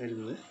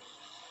വരുന്നത്.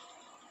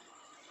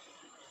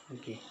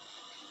 ഓക്കെ,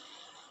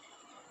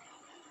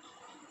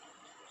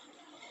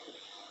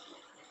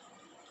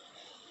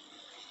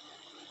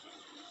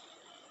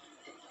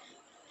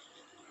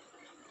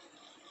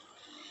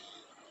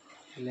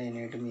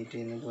 ലൈനായിട്ട് മീറ്റ്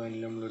ചെയ്യുന്ന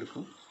പോയിന്റിൽ നമ്മൾ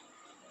എടുക്കും.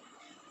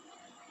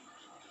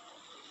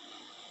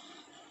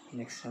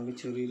 നെക്സ്റ്റ് നമുക്ക്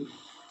ചെറിയൊരു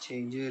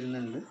ചേഞ്ച്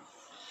വരുന്നുണ്ട്.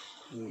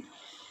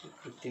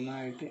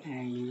 കൃത്യമായിട്ട്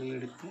ആംഗിളുകൾ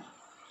എടുത്ത്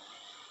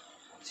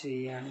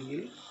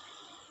ചെയ്യുകയാണെങ്കിൽ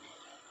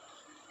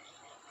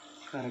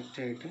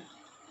കറക്റ്റായിട്ട്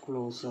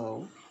ക്ലോസ്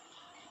ആവും.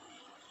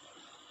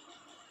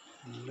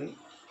 നമ്മൾ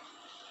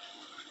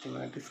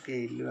കൃത്യമായിട്ട്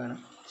സ്കെയിലിൽ വേണം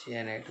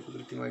ചെയ്യാനായിട്ട്.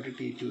 കൃത്യമായിട്ട്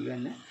T2ൽ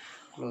തന്നെ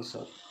ക്ലോസ്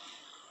ആവും.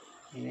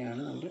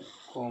 ഇങ്ങനെയാണ് നമ്മൾ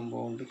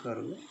കോമ്പൗണ്ട്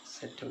കർവ്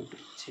സെറ്റ് ഔട്ട്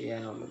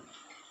ചെയ്യാനുള്ളത്.